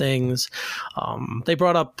up some things. They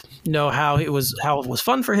brought up, how it was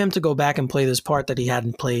fun for him to go back and play this part that he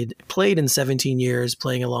hadn't played in 17 years,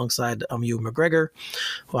 playing alongside Ewan McGregor,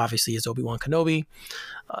 who obviously is Obi-Wan Kenobi.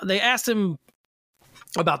 They asked him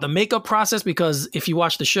about the makeup process, because if you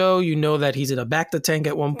watch the show, you know that he's in a Bacta tank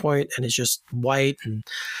at one point and it's just white. And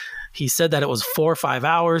he said that it was 4 or 5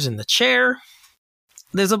 hours in the chair.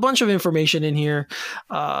 There's a bunch of information in here.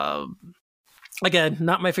 Again,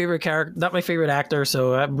 not my favorite character, not my favorite actor.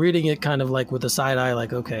 So I'm reading it kind of like with a side eye,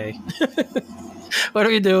 like, okay, what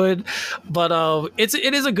are you doing? But it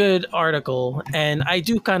is a good article. And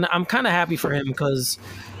I'm kind of happy for him, because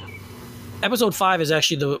Episode 5 is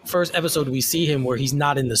actually the first episode we see him where he's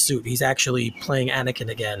not in the suit. He's actually playing Anakin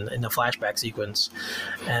again in the flashback sequence.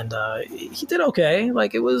 And he did okay.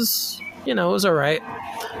 Like, it was, it was all right.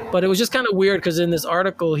 But it was just kind of weird, because in this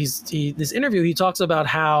article, this interview, he talks about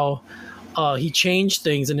how he changed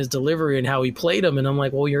things in his delivery and how he played them. And I'm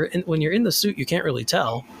like, well, when you're in the suit, you can't really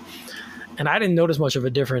tell. And I didn't notice much of a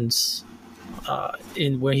difference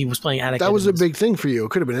in where he was playing Anakin. That was a big thing for you.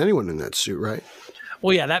 It could have been anyone in that suit, right?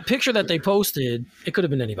 Well, yeah, that picture that they posted, it could have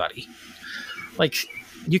been anybody. Like,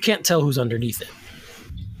 you can't tell who's underneath it.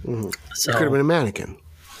 Mm-hmm. So, it could have been a mannequin.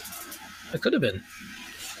 It could have been.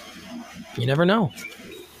 You never know.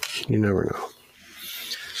 You never know.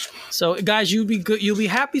 So, guys, you'll be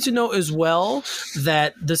happy to know as well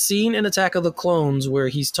that the scene in Attack of the Clones where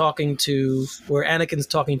Anakin's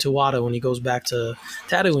talking to Watto when he goes back to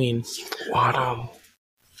Tatooine. Watto.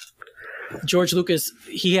 George Lucas,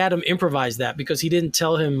 he had him improvise that because he didn't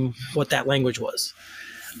tell him what that language was.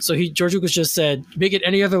 So George Lucas just said, make it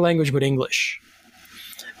any other language but English.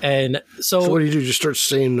 And so what do you do? Just start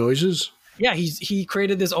saying noises? Yeah, he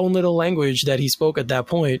created his own little language that he spoke at that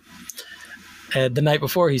point. And the night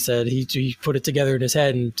before, he said he put it together in his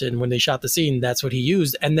head, and when they shot the scene, that's what he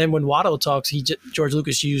used. And then when Watto talks, George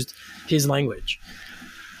Lucas used his language.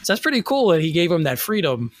 So that's pretty cool that he gave him that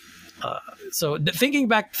freedom. So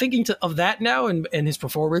thinking of that now and his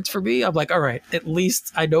performance for me, I'm like, all right, at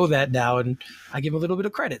least I know that now, and I give him a little bit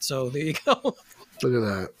of credit. So there you go. Look at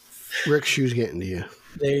that. Rick Shoe's getting to you.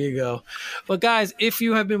 There you go. But guys, if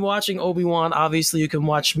you have been watching Obi-Wan, obviously you can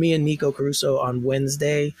watch me and Nico Caruso on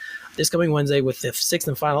Wednesday. This coming Wednesday with the 6th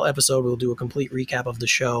and final episode, we'll do a complete recap of the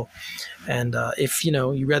show. And if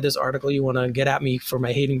you read this article, you want to get at me for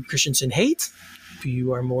my Hayden Christensen hate,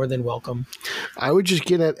 you are more than welcome. I would just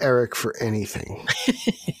get at Eric for anything.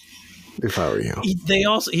 If I were you.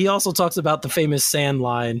 He also talks about the famous sand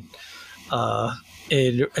line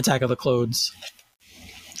in Attack of the Clones.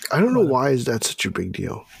 I don't know why is that such a big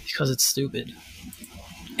deal. Because it's stupid.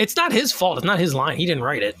 It's not his fault. It's not his line. He didn't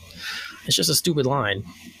write it. It's just a stupid line.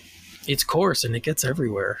 It's coarse and it gets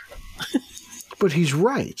everywhere. But he's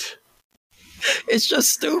right. It's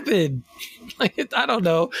just stupid. Like, I don't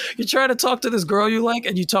know. You try to talk to this girl you like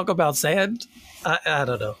and you talk about sand? I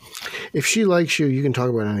don't know. If she likes you, you can talk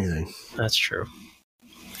about anything. That's true.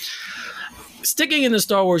 Sticking in the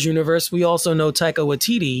Star Wars universe, we also know Taika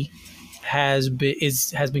Waititi has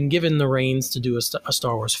been given the reins to do a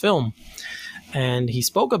Star Wars film. And he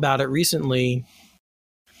spoke about it recently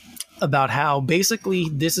about how basically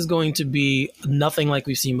this is going to be nothing like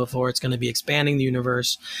we've seen before. It's going to be expanding the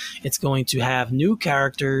universe. It's going to have new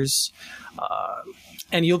characters.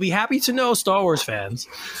 And you'll be happy to know, Star Wars fans,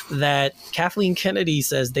 that Kathleen Kennedy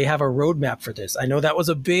says they have a roadmap for this. I know that was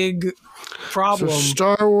a big problem. So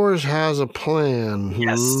Star Wars has a plan.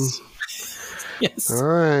 Yes. Yes. All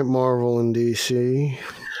right, Marvel and DC.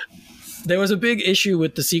 There was a big issue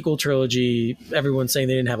with the sequel trilogy. Everyone saying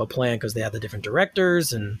they didn't have a plan because they had the different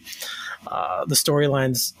directors, and the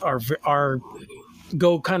storylines are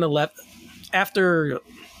go kind of left after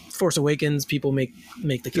Force Awakens. People make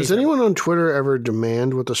the case. Does anyone on Twitter ever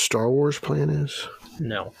demand what the Star Wars plan is?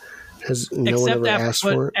 No. Has no one ever asked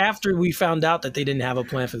for it? After we found out that they didn't have a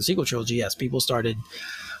plan for the sequel trilogy, yes, people started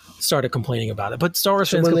complaining about it. But Star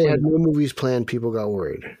Wars fans, when they had no movies planned, people got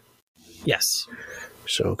worried. Yes.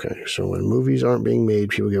 So, okay. So when movies aren't being made,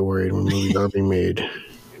 people get worried. When movies are being made,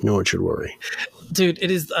 no one should worry. Dude,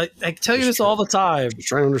 it is. I tell you this all the time. I'm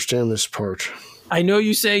trying to understand this part. I know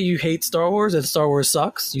you say you hate Star Wars and Star Wars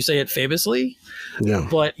sucks. You say it famously. Yeah.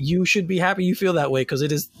 But you should be happy you feel that way because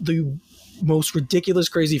it is the most ridiculous,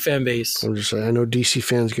 crazy fan base. I'm just saying, I know DC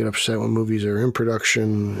fans get upset when movies are in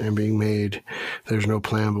production and being made. There's no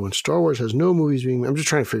plan. But when Star Wars has no movies being made, I'm just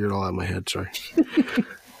trying to figure it all out in my head. Sorry.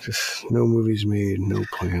 Just no movies made, no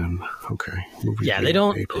plan. Okay. Movies yeah, made, they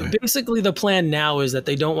don't. Basically, the plan now is that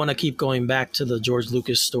they don't want to keep going back to the George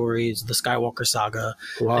Lucas stories, the Skywalker saga.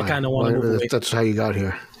 Why? They kind of want to move away. That's how you got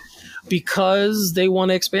here. Because they want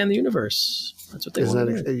to expand the universe. That's what they want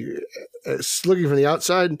to do. Looking from the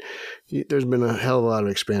outside, there's been a hell of a lot of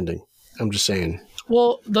expanding. I'm just saying.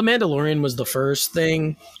 Well, The Mandalorian was the first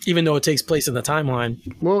thing, even though it takes place in the timeline.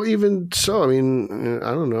 Well, even so, I mean,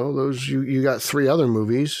 I don't know. Those you got 3 other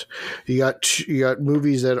movies. You got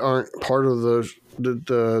movies that aren't part of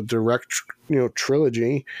the direct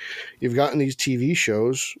trilogy. You've gotten these TV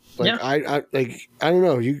shows. Like yeah. I don't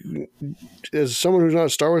know. You as someone who's not a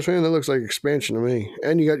Star Wars fan, that looks like expansion to me.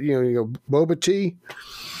 And you got Boba Tea,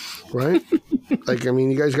 right? Like, I mean,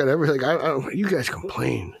 you guys got everything. You guys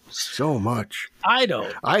complain so much. I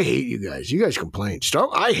don't. I hate you guys. You guys complain.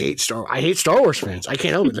 I hate Star Wars fans. I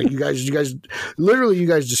can't help it. Like you guys, literally, you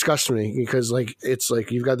guys disgust me because like it's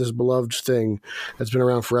like you've got this beloved thing that's been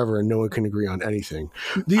around forever and no one can agree on anything.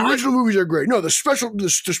 The original movies are great. No, the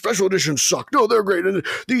special editions suck. No, they're great. And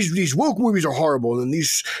these woke movies are horrible. And then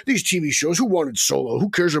these TV shows. Who wanted Solo? Who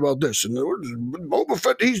cares about this? And Boba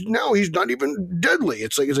Fett. He's not even deadly.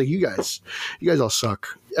 It's like you guys all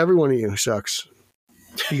suck. Every one of you sucks.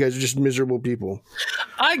 You guys are just miserable people.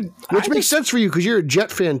 Which makes sense for you because you're a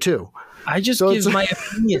Jet fan too. I just give my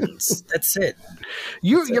opinions. That's it.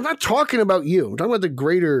 You're not talking about you. I'm talking about the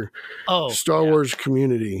greater Star Wars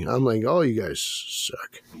community. I'm like, oh, you guys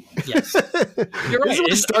suck. Yes. You're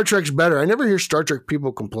right. Star Trek's better. I never hear Star Trek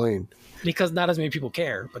people complain. Because not as many people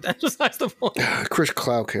care, but that's besides the point. Chris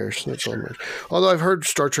Clow cares. That's all. Although I've heard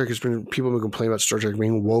Star Trek people have been complaining about Star Trek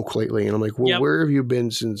being woke lately, and I'm like, well, where have you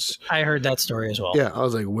been since? I heard that story as well. Yeah, I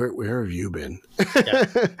was like, where have you been?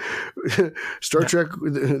 Yeah. Star Trek.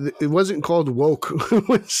 It wasn't called woke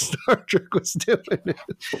when Star Trek was doing it.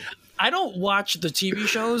 I don't watch the TV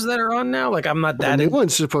shows that are on now. Like I'm not that. The new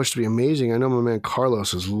one's supposed to be amazing. I know my man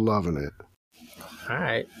Carlos is loving it. All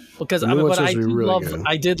right. Because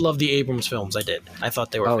I did love the Abrams films. I did. I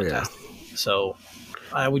thought they were fantastic. Yeah. So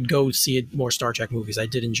I would go see more Star Trek movies. I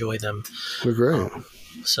did enjoy them. They're great.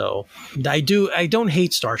 So I don't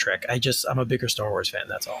hate Star Trek. I'm a bigger Star Wars fan.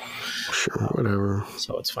 That's all. Sure, whatever.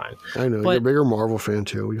 So it's fine. I know you're a bigger Marvel fan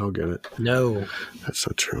too. We all get it. No, that's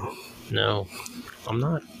not true. No, I'm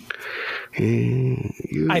not.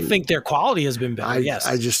 I think their quality has been better. Yes,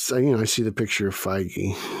 I just I see the picture of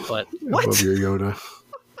Feige, but what above your Yoda.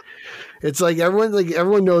 It's like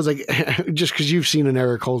everyone knows, like, just because you've seen an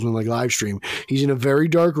Eric Holzman live stream, he's in a very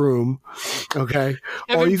dark room. Okay,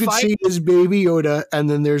 all you can see is Baby Yoda, and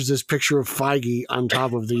then there's this picture of Feige on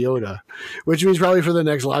top of the Yoda, which means probably for the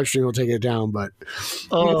next live stream we'll take it down. But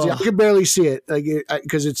I can barely see it,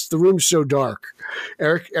 because the room's so dark.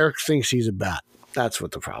 Eric thinks he's a bat. That's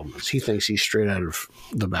what the problem is. He thinks he's straight out of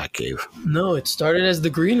the Batcave. No, it started as the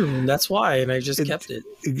green room. That's why, and I just kept it.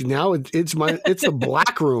 Now it's the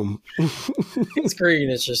black room. It's green.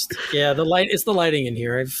 It's just the light. It's the lighting in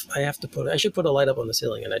here. I should put a light up on the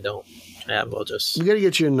ceiling, and I don't. We'll just. You got to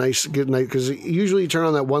get you a good night because usually you turn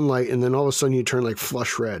on that one light, and then all of a sudden you turn like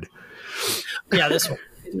flush red. Yeah, this one.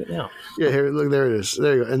 Yeah. Yeah, here, look, there it is.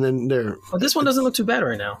 There you go. And then there. Well, this one doesn't look too bad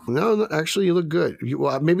right now. No, actually, you look good.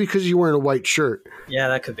 Maybe because you're wearing a white shirt. Yeah,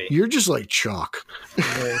 that could be. You're just like chalk.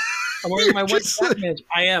 I'm wearing my white Batman.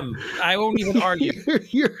 I am. I won't even argue.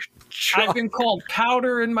 You're chalk. I've been called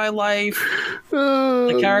Powder in my life.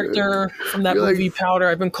 The character from that movie, Powder.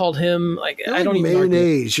 I've been called him. I don't even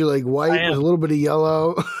mayonnaise. You're like white with a little bit of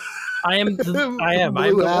yellow. I am.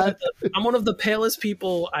 I'm one of the palest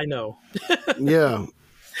people I know. Yeah.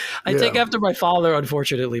 I take after my father,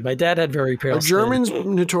 unfortunately. My dad had very pale skin. Are Germans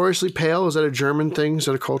notoriously pale? Is that a German thing? Is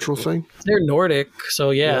that a cultural thing? They're Nordic, so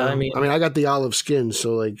yeah. I mean, I got the olive skin,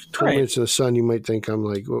 so 20 minutes in the sun, you might think I'm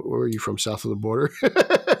like, where are you from, south of the border?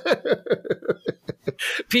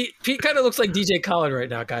 Pete kind of looks like DJ Khaled right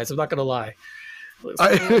now, guys. I'm not going to lie.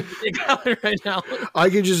 DJ Khaled right now. I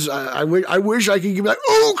could just, I wish I could give like,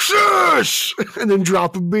 Oxus! And then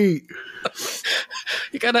drop a beat.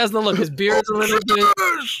 He kind of has the look. His beard's a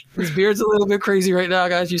little bit crazy right now,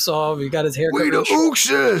 guys. You saw him. He got his hair. We the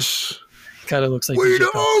Oxus. Kind of looks like we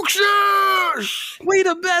the Oxus. We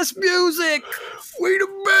the best music. We the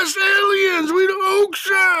best aliens. We the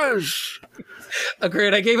Oxus.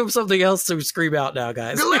 Agreed. I gave him something else to scream out now,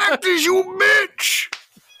 guys. Galactus, you bitch.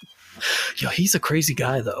 Yo, he's a crazy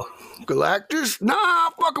guy, though. Galactus? Nah,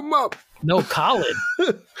 fuck him up. No, Colin.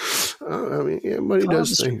 But he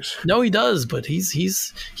does things. No, he does, but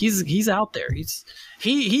he's out there.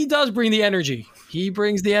 He does bring the energy. He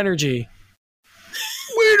brings the energy.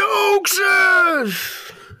 We the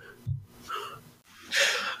Oxus!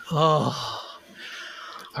 Oh.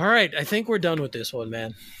 All right, I think we're done with this one,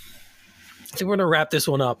 man. I think we're gonna wrap this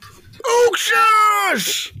one up.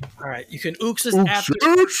 Oxus! All right, you can Oxus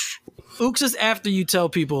after you tell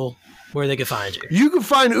people where they can find you. You can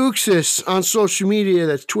find Oxus on social media.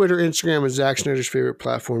 That's Twitter, Instagram, and Zack Snyder's favorite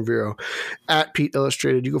platform, Vero, at Pete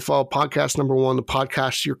Illustrated. You can follow podcast number 1, the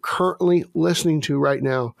podcast you're currently listening to right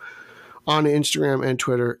now, on Instagram and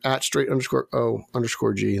Twitter at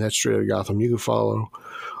straight_O_G. That's Straight Outta Gotham. You can follow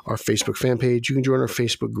our Facebook fan page. You can join our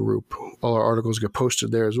Facebook group. All our articles get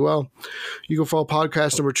posted there as well. You can follow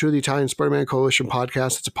podcast number 2, the Italian Spider-Man Coalition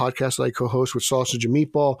podcast. It's a podcast that I co-host with Sausage and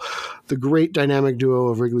Meatball, the great dynamic duo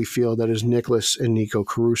of Wrigley Field that is Nicholas and Nico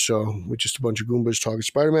Caruso, with just a bunch of Goombas talking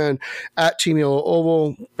Spider-Man. At Team Yellow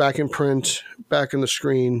Oval, back in print, back in the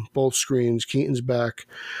screen, both screens. Keaton's back.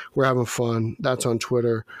 We're having fun. That's on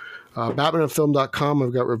Twitter. BatmanOnFilm.com.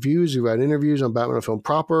 I've got reviews. I've got interviews on Batman on Film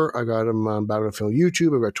proper. I got them on Batman on Film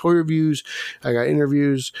YouTube. I've got toy reviews. I got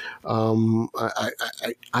interviews. I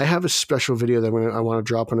have a special video that I want to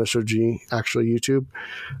drop on SOG, actually YouTube.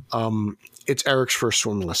 It's Eric's first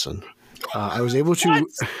swim lesson. I was able to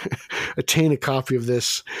attain a copy of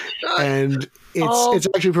this, and it's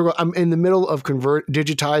actually I'm in the middle of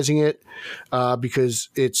digitizing it because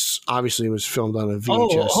it's obviously it was filmed on a VHS.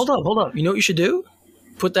 Oh, hold up! You know what you should do?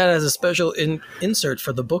 Put that as a special insert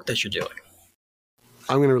for the book that you're doing.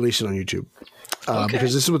 I'm going to release it on YouTube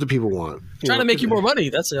because this is what the people want. Trying to make you more money.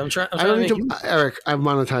 That's it. I'm trying to make you. Eric, I've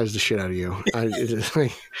monetized the shit out of you.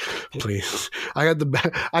 Please. I got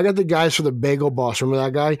the guys for the Bagel Boss. Remember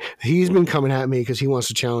that guy? He's been coming at me because he wants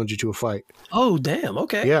to challenge you to a fight. Oh, damn.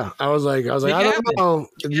 Okay. Yeah. I was like, I don't know.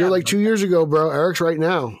 You're like 2 years ago, bro. Eric's right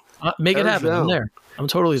now. Make it happen. I'm there. I'm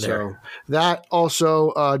totally there. So that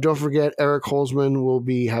also, don't forget, Eric Holzman will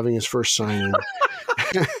be having his first signing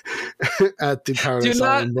at the Paradise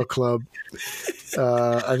Island Book Club.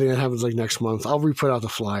 I think that happens like next month. I'll re-put out the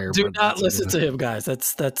flyer. Do not listen to him, guys.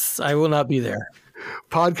 That's. I will not be there.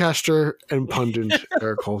 Podcaster and pundit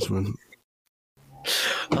Eric Holzman.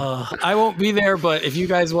 I won't be there, but if you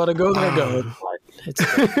guys want to go there, go.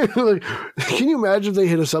 Like, can you imagine if they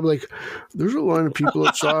hit us up like, there's a line of people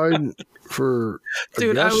outside for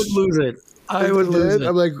dude, I would lose it. I would lose it.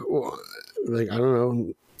 I'm like, I don't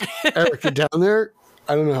know. Eric, you're down there?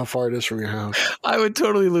 I don't know how far it is from your house. I would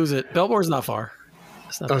totally lose it. Belmore's not far.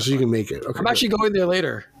 So you can make it. Okay, I'm actually going there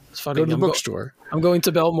later. It's funny. Go to the bookstore. I'm going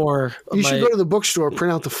to Belmore. You should go to the bookstore,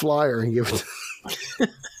 print out the flyer, and give it.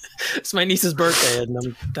 It's my niece's birthday,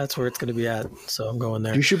 and that's where it's going to be at. So I'm going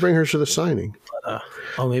there. You should bring her to the signing. But,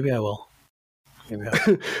 maybe I will.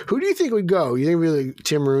 Who do you think would go? You think it'd be like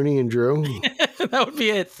Tim Rooney and Drew? That would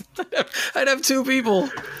be it. I'd have 2 people.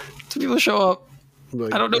 2 people show up.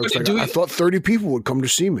 Like, I don't know what to do. I thought 30 people would come to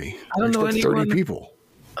see me. I don't know anyone. 30 people.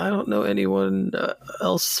 I don't know anyone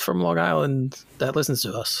else from Long Island that listens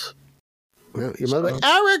to us. Well, your mother, like,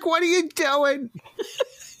 Eric, what are you doing?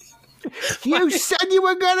 You said you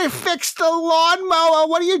were going to fix the lawnmower.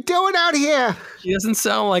 What are you doing out here? She doesn't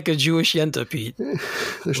sound like a Jewish yenta, Pete.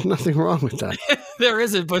 There's nothing wrong with that. There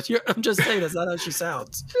isn't, but I'm just saying that's not how she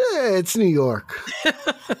sounds. Yeah, it's New York.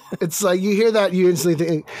 It's like you hear that, you instantly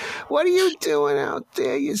think, what are you doing out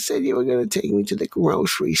there? You said you were going to take me to the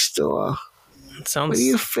grocery store. What are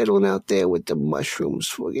you fiddling out there with the mushrooms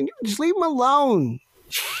for? Just leave them alone.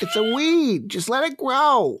 It's a weed. Just let it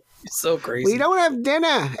grow. It's so crazy. We don't have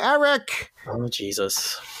dinner, Eric. Oh,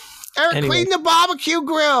 Jesus. Eric, clean the barbecue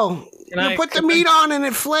grill. You put the meat on and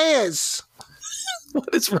it flares.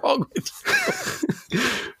 What is wrong with you?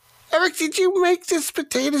 Eric, did you make this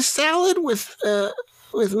potato salad with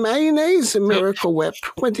mayonnaise and Miracle Whip?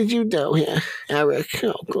 What did you do here, Eric?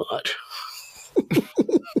 Oh, God.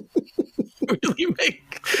 Really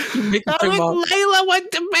make Eric, Layla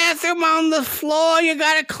went to bathroom on the floor. You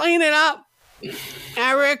got to clean it up.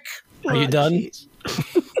 Eric. Are you done?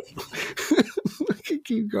 I could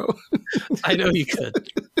keep going. I know you could.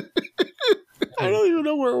 I don't even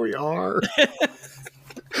know where we are.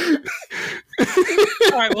 All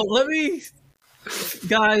right, well,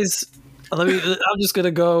 I'm just going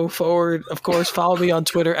to go forward. Of course, follow me on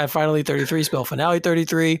Twitter at Finally33, spell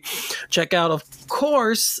Finale33. Check out, of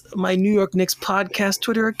course, my New York Knicks podcast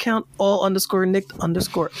Twitter account,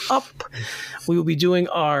 all_Nick_up. We will be doing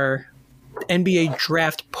our NBA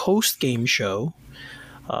draft post-game show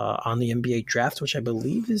on the NBA draft, which I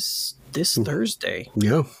believe is this Thursday.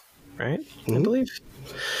 Yeah. Right? Mm-hmm. I believe.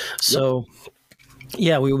 So...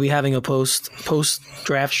 yeah, we will be having a post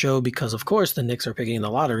draft show because, of course, the Knicks are picking the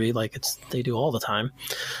lottery like they do all the time.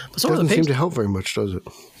 But doesn't seem to help very much, does it?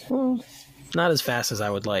 Well, not as fast as I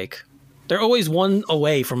would like. They're always one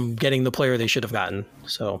away from getting the player they should have gotten.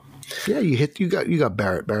 So yeah, you got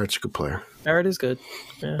Barrett. Barrett's a good player. Barrett is good.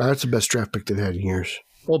 Yeah. Barrett's the best draft pick they've had in years.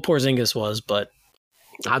 Well, Porzingis was, but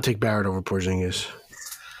I'll take Barrett over Porzingis.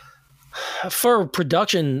 For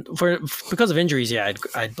production, because of injuries, yeah,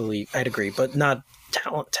 I'd agree, but not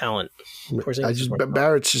talent.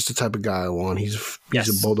 Barrett's just the type of guy I want. He's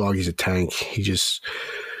a bulldog. He's a tank.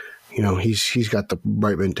 you know, he's got the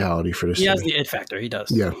right mentality for this. He has the it factor. He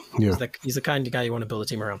does. Yeah. He's the kind of guy you want to build a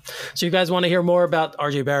team around. So you guys want to hear more about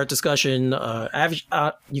RJ Barrett discussion?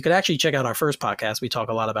 You could actually check out our first podcast. We talk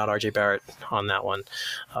a lot about RJ Barrett on that one.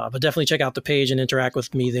 But definitely check out the page and interact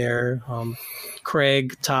with me there.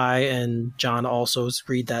 Craig, Ty, and John also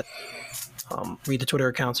read that. Read the Twitter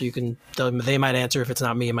account so you can. They might answer. If it's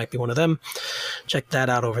not me, it might be one of them. Check that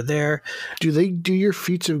out over there. Do they do your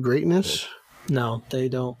feats of greatness? No, they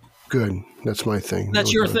don't. Good. That's my thing.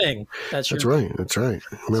 That's your thing. That's right. That's right.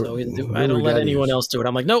 Remember, I don't let anyone else do it.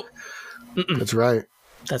 I'm like, nope. That's right.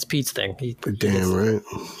 That's Pete's thing. Damn right.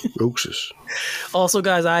 Oakses. Also,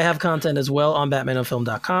 guys, I have content as well on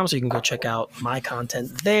BatmanOnFilm.com, so you can go check out my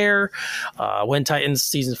content there. When Titans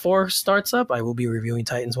Season 4 starts up, I will be reviewing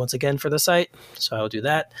Titans once again for the site, so I'll do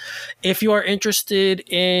that. If you are interested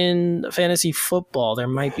in fantasy football, there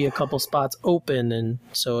might be a couple spots open, and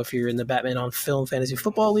so if you're in the Batman on Film Fantasy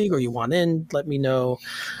Football League or you want in, let me know.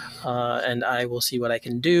 And I will see what I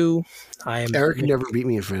can do. Eric never beat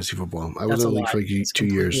me in fantasy football. I was in the league for like 2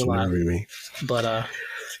 years. So never beat me. But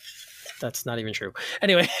that's not even true.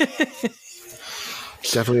 Anyway,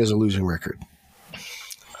 definitely has a losing record.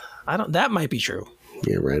 That might be true.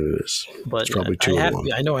 Yeah, right. It is. But it's probably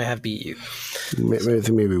 2-1. I know I have beat you.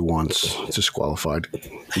 Maybe once. It's disqualified.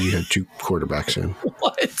 You had 2 quarterbacks in.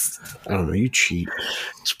 What? I don't know. You cheat.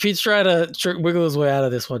 Pete's trying to wiggle his way out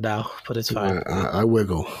of this one now, but it's fine. I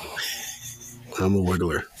wiggle. I'm a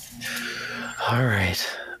wiggler. All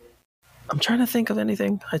right. I'm trying to think of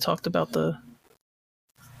anything. I talked about the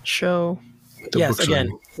show. Yes, again,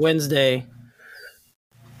 Wednesday.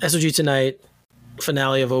 SOG Tonight.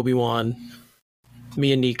 Finale of Obi-Wan.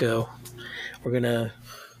 Me and Nico. We're going to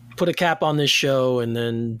put a cap on this show and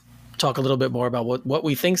then talk a little bit more about what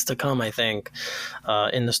we think's to come, I think,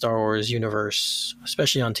 in the Star Wars universe,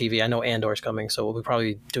 especially on TV. I know Andor's coming, so we'll be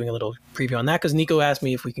probably doing a little preview on that because Nico asked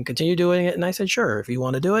me if we can continue doing it, and I said, sure, if you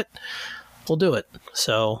want to do it, we'll do it.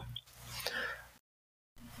 So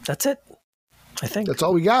that's it, I think. That's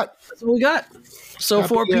all we got. That's all we got. So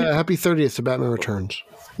happy 30th to Batman Returns.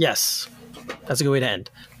 Yes, that's a good way to end.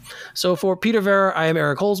 So for Peter Vera, I am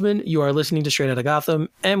Eric Holzman. You are listening to Straight Outta Gotham,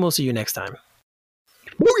 and we'll see you next time.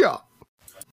 Booyah!